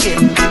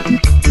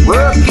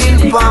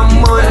working from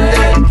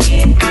Monday.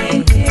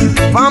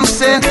 From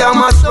St.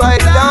 Thomas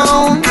right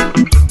down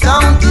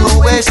to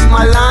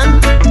Westmoreland.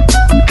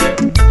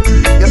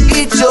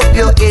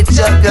 You itch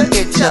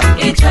up.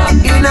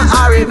 In a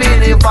hurry,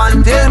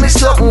 minivan, tell me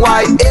something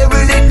why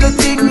every little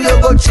thing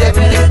you go check.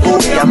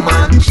 Hope your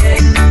man.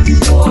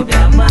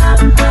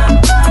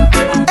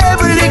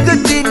 Every little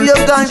thing you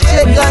can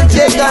check.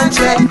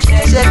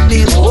 Check the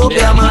hope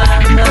your man.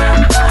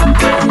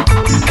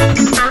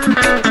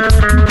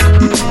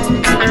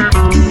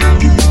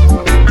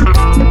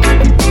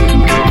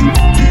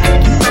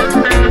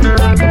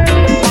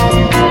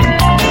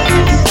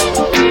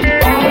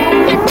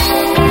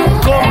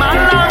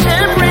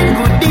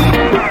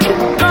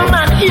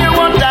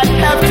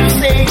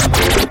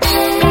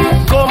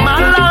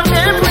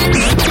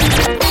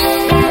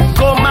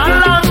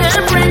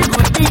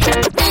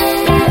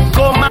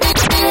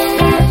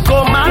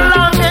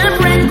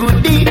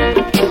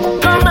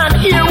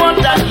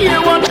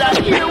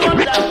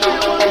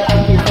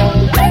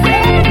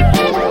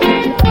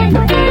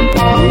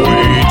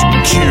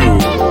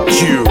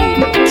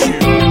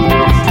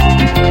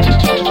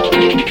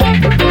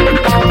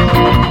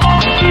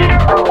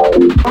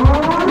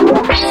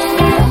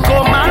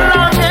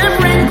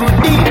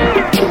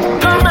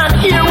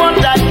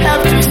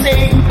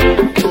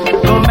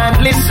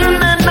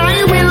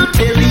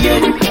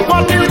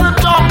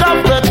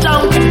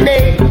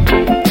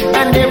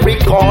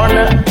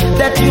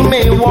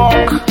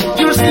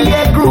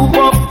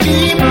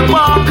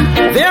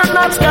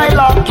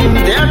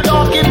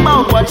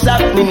 What's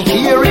happening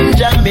here in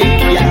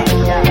Jamaica?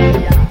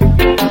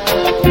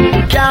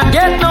 Can't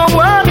get no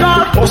work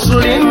or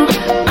hustling,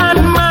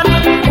 and man,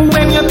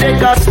 when you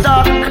take a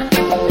stock,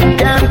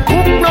 can't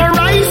cook no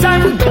rice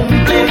and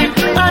dumpling,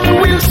 and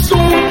will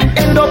soon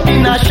end up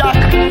in a shack.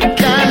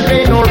 Can't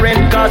pay no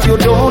rent cause you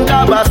don't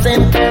have a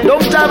cent,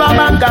 don't have a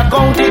bank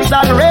account, it's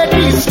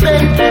already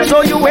spent,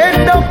 so you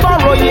end up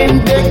borrowing,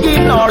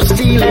 begging or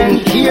stealing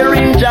here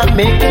in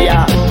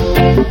Jamaica.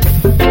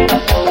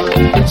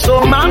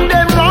 So man,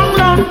 them long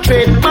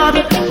trade bad,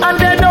 and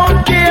they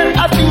don't care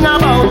a thing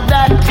about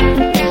that.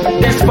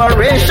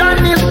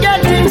 Desperation is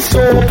getting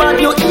so bad,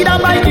 you either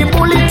bite the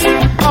bullet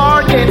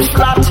or get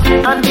flat.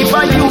 And if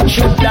a youth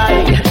should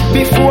die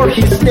before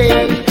his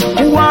day,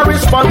 who are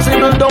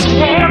responsible? Don't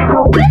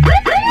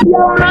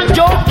You're not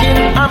joking,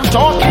 I'm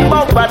talking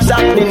about what's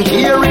happening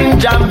here in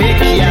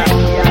Jamaica.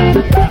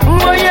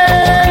 Oh yeah.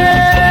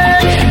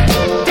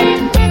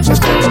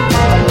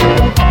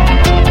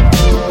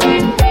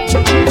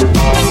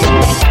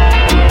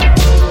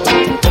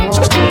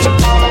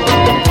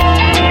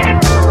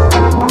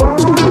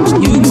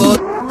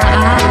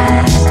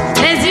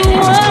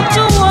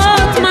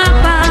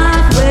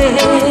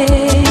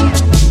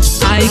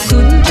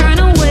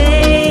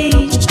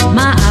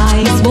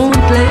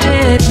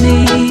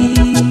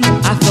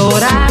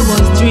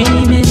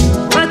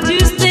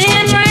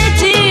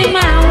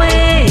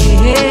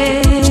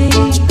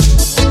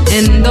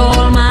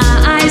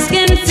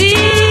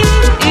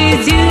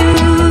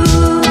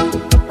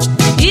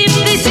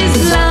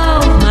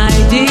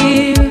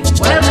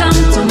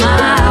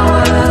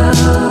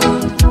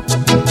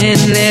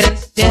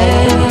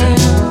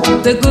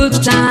 The good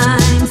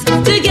times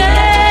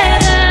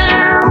together.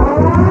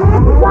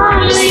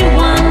 Only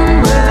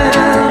one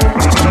world,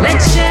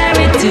 let's share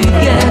it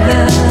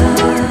together.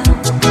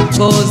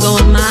 Cause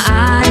all my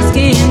eyes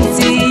can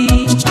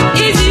see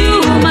is you,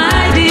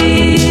 my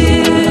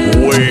dear.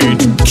 Wait,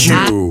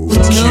 I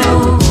would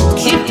know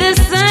if the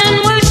sun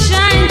will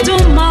shine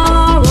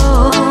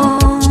tomorrow,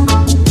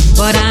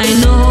 but I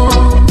know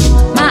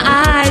my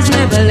eyes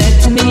never let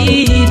me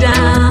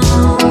down.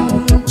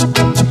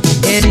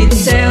 And it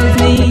tells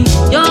me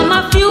you're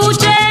my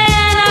future,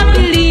 and I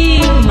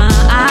believe my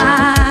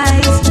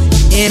eyes.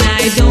 And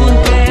I don't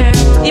care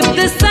if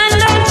the sun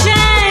don't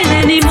shine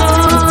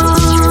anymore.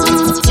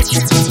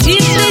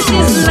 If this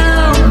is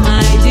love,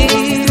 my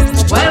dear,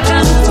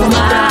 welcome to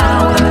my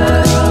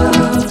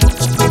world.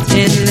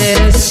 And let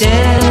us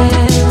share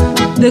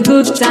the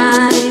good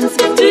times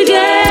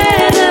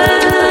together.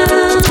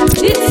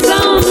 It's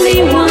only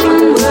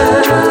one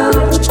world,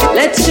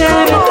 let's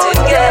share it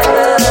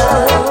together.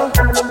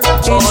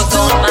 Cause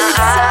on my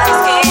eyes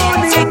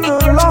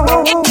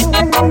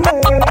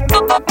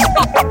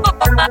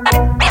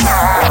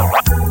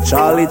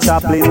Charlie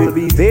Chaplin will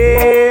be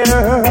there.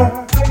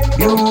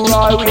 You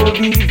Roy will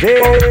be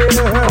there.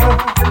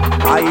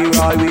 I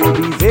Roy will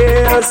be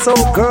there. So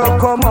girl,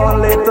 come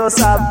on, let us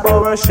have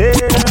our share.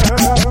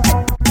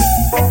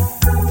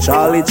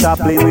 Charlie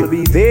Chaplin will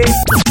be there.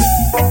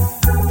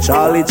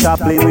 Charlie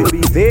Chaplin will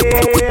be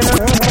there.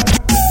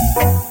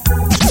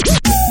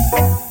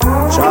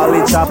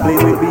 Charlie Chaplin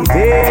will be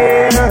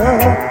there.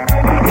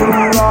 You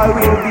Roy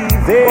will be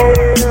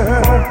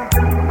there.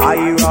 I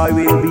Roy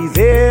will be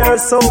there.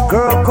 So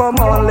girl, come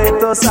on,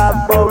 let us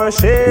have our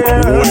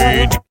share.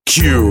 Wait,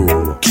 Q.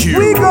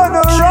 We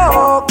gonna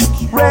rock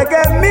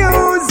reggae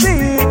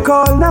music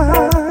all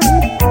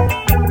night.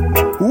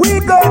 We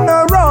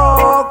gonna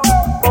rock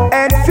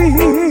and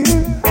feel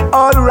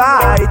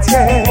alright,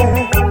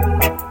 yeah.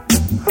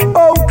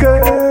 Oh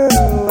girl,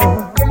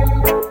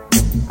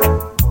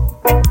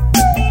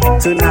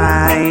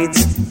 tonight,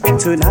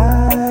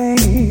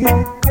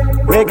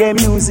 reggae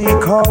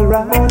music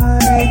alright.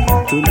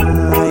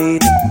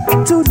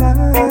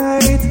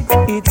 Tonight,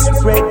 it's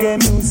reggae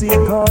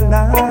music all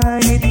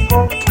night.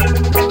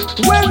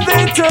 When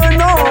they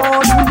turn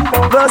on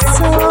the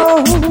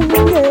sound,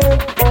 yeah,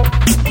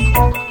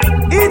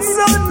 it's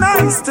so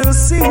nice to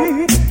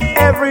see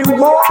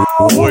everyone.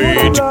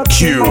 Wait, Q.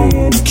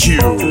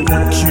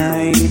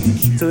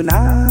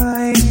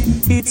 Tonight,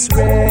 it's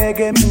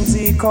reggae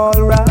music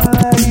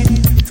alright.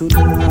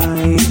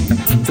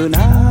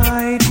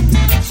 Tonight,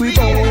 we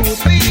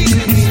both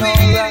feeling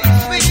alright.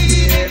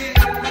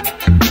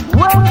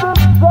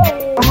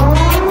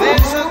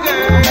 There's a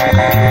girl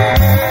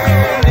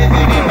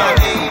living in my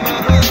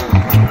neighborhood.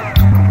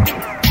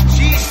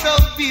 She's so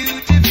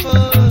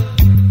beautiful,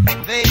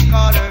 they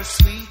call her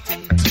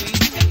Sweetie.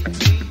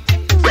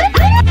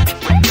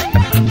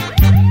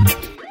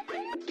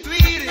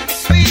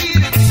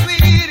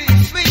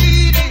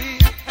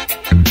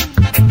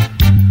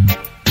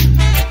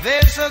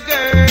 There's a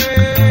girl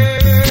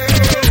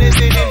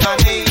living in my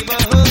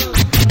neighborhood.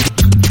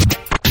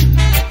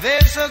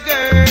 There's a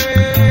girl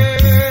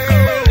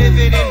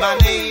living in my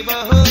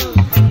neighborhood.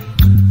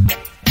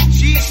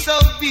 She's so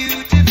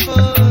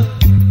beautiful,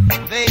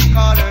 they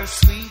call her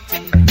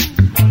Sweetie.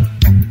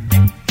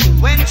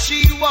 When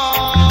she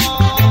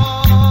walks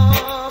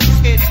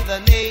into the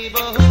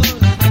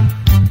neighborhood,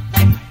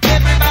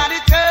 everybody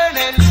turn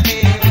and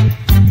stare,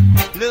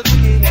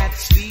 looking at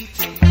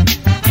Sweetie.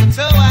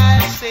 So I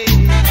say,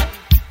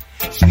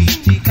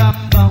 Sweetie,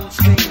 come bounce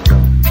me.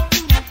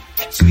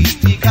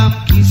 Sweetie, come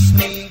kiss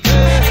me,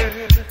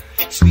 girl.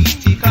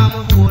 Sweetie,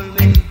 come hold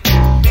me.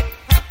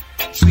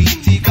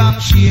 Sweetie, come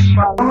shake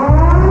my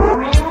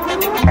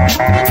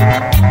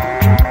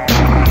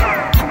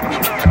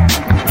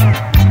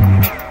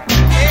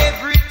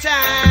every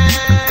time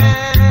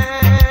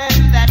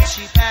that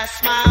she pass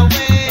my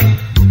way,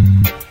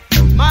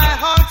 my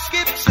heart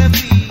skips a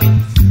beat,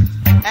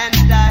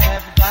 and I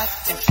have got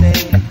to say,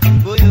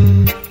 oh, you,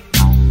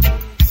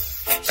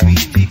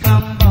 Sweetie,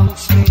 come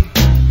bounce me.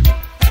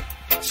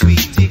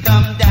 Sweetie,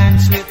 come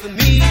dance with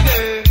me,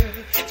 girl.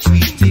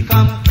 Sweetie,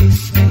 come kiss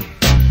me.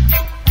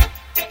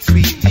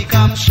 Sweetie,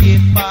 come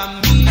shape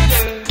on me,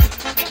 girl.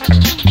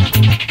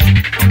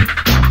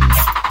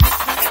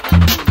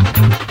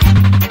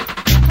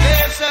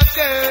 There's a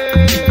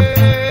girl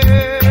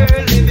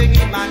living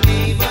in my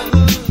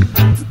neighborhood.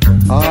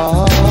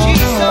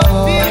 She's so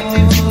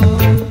beautiful,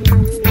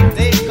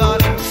 they call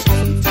her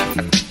Sweetie.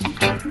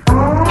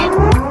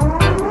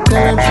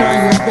 Girl, try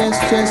your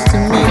best just to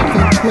make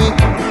it quick.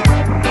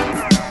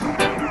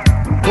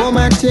 Go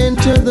my tend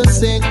to the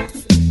sick.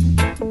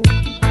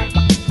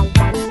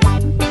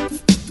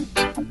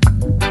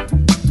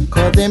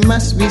 Cause there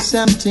must be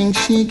something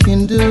she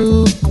can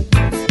do.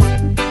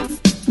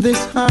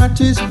 This heart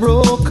is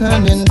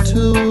broken in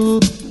two.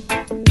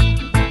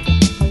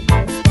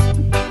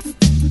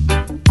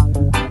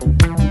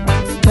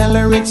 Tell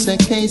her it's a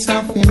case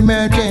of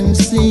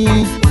emergency.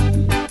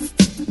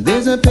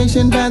 There's a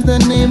patient by the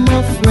name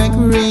of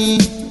Gregory.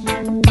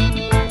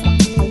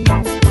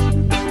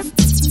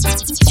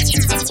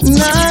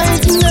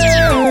 Night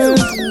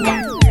nurse,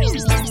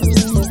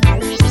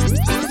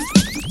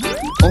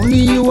 only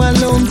you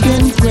alone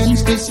can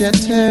quench this your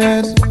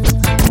thirst.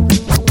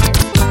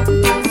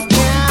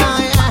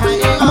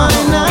 My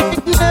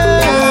night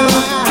nurse,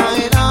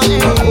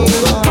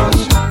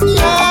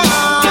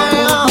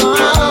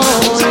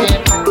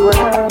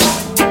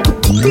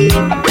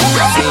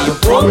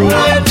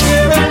 right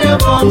here and your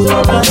bones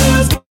over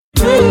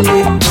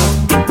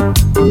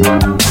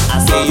I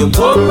say you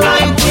come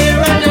right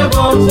here and your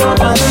bones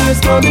over there's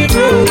gonna be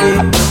ready.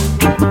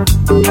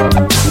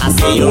 I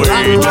say you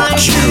rock right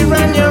here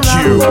and your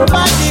rock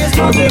over there's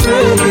gonna be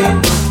ready.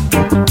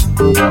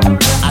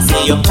 I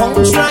say you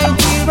punch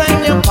right here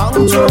and your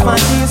punch over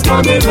there's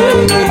gonna be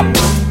ready.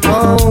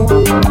 Oh,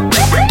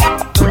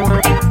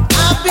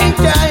 I've been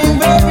trying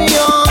very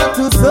hard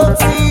to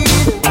succeed.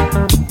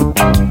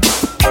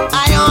 I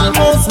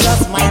almost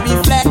lost my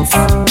reflex.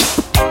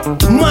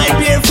 My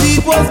bare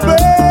feet was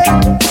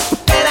burned,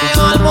 and I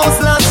almost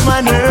lost my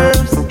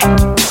nerves.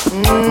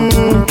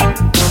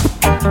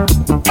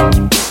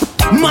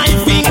 My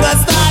fingers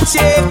started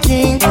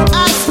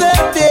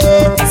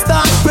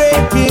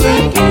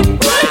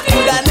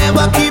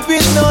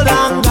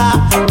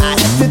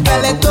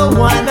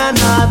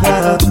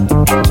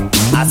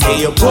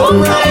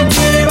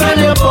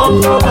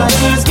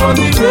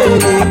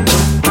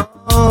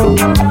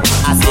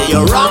I say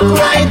you rock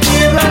right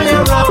here and you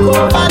rock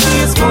over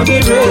this money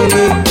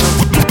really.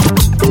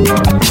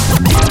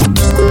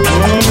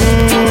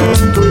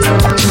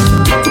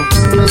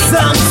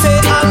 Some say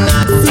I'm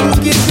not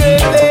thinking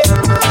crazy.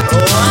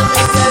 Oh, I'm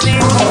telling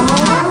you.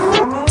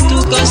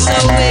 Took us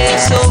away,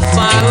 so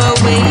far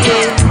away,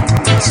 yeah.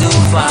 So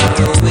far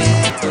away,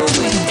 away,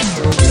 away.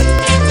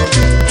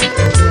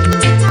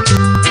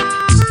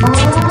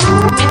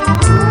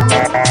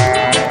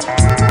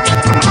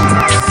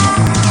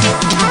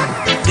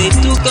 They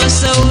took us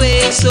away,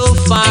 so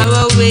far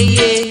away,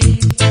 yeah.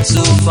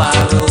 So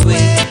far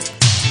away,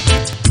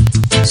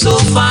 so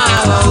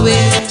far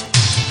away.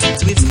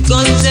 With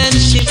guns and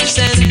ships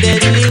and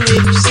deadly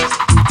whips.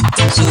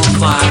 So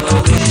far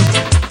away,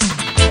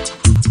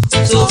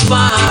 so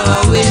far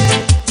away,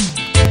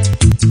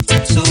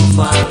 so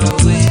far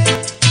away.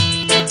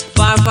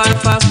 Far, far,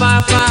 far, far,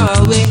 far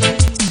away.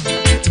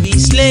 We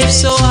slaved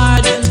so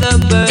hard in the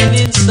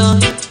burning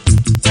sun.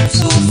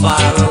 So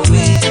far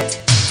away,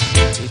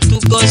 it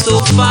took us so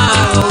far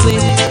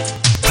away.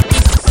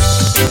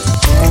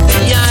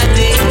 Yeah,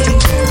 they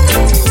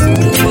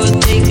were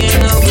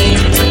taken away.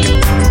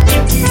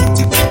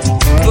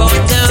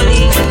 Brought down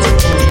here,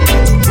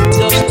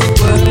 just to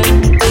burn.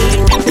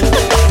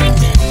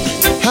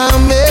 How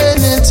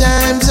many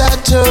times I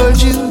told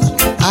you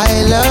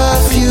I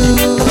love you?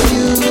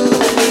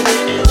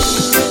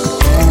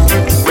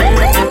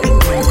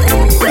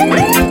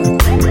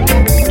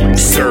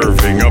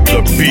 Serving up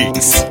the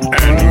beats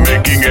and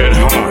making it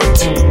hot.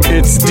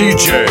 It's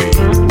DJ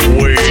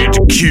Wade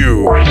Q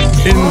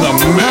in the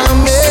mix. How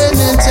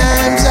many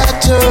times I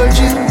told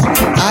you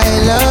I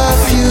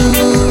love you?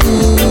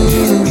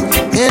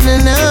 And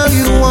now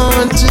you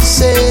want to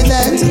say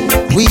that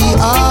we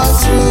are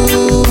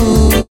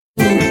through.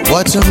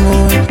 What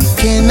more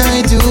can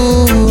I do?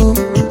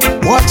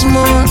 What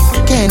more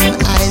can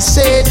I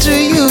say to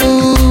you?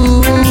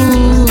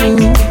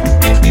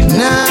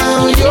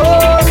 Now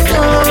you're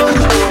gone.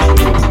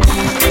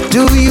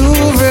 Do you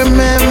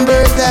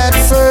remember that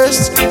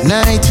first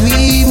night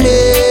we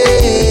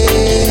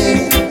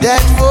met?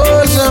 That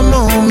was a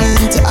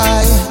moment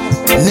I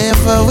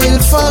never will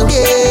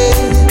forget.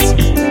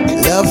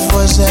 Love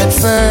was at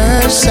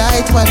first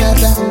sight,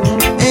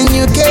 and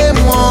you came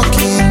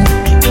walking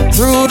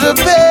through the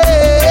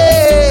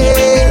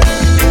pale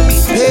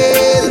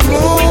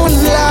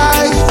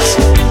moonlight.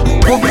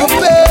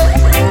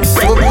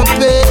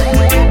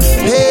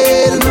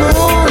 Pale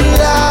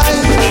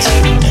moonlight.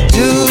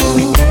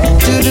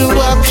 Do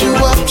wap you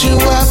wap you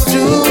wap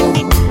do.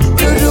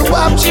 Do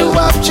wap you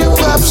wap you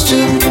wap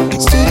do.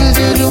 Still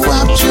do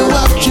wap you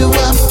wap you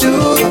wap do.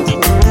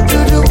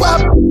 Do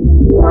wap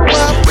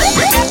wap.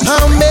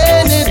 How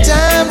many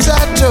times I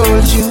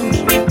told you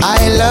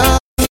I love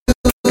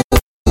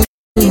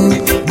you,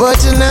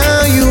 but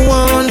now you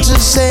want to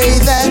say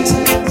that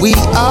we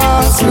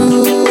are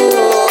through.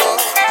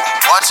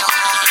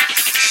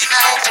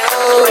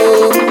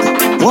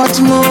 What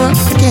more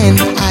can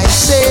I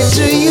say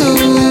to you?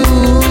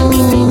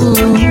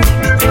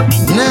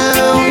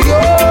 Now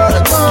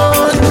you're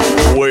gone.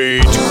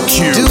 Wade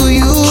Q. Do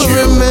you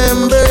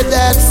remember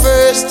that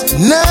first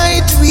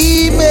night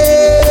we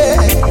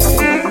met?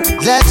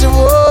 That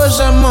was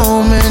a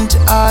moment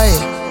I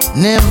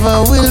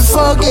never will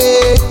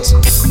forget.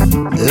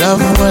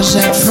 Love was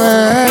at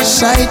first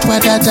sight,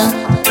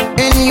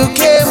 and you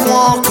came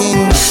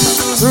walking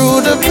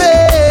through the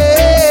pale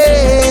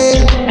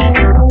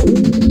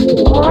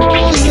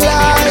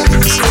moonlight.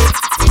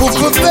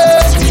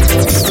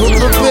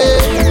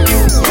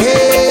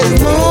 Pale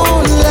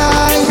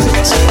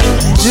moonlight.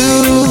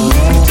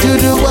 Do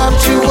the wap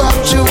you wap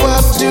you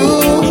wap do.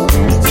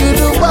 Do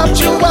the wap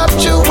you wap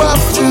you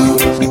wap do.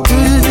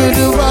 Do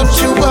the wap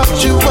you wap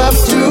you wap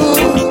do.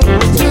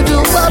 Do the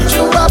wap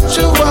you wap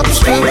you wap do.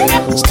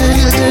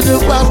 Still do the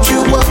wap you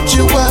wap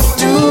you wap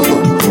do.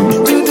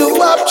 Do the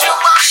wap you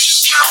wap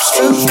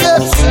you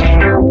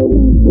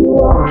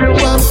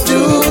wap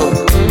do.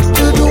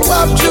 Do the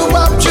wap you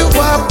wap you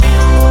wap.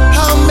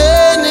 How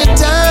many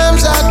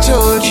times I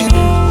told you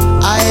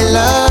I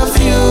love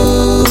you?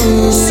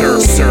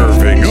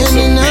 Serving up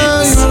the now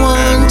beats you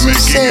want to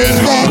say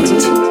that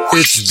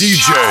it's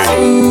DJ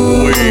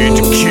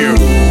Wade Q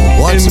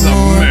what in the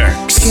more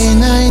mix. can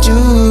I do?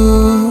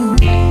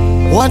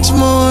 What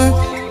more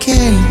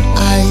can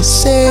I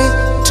say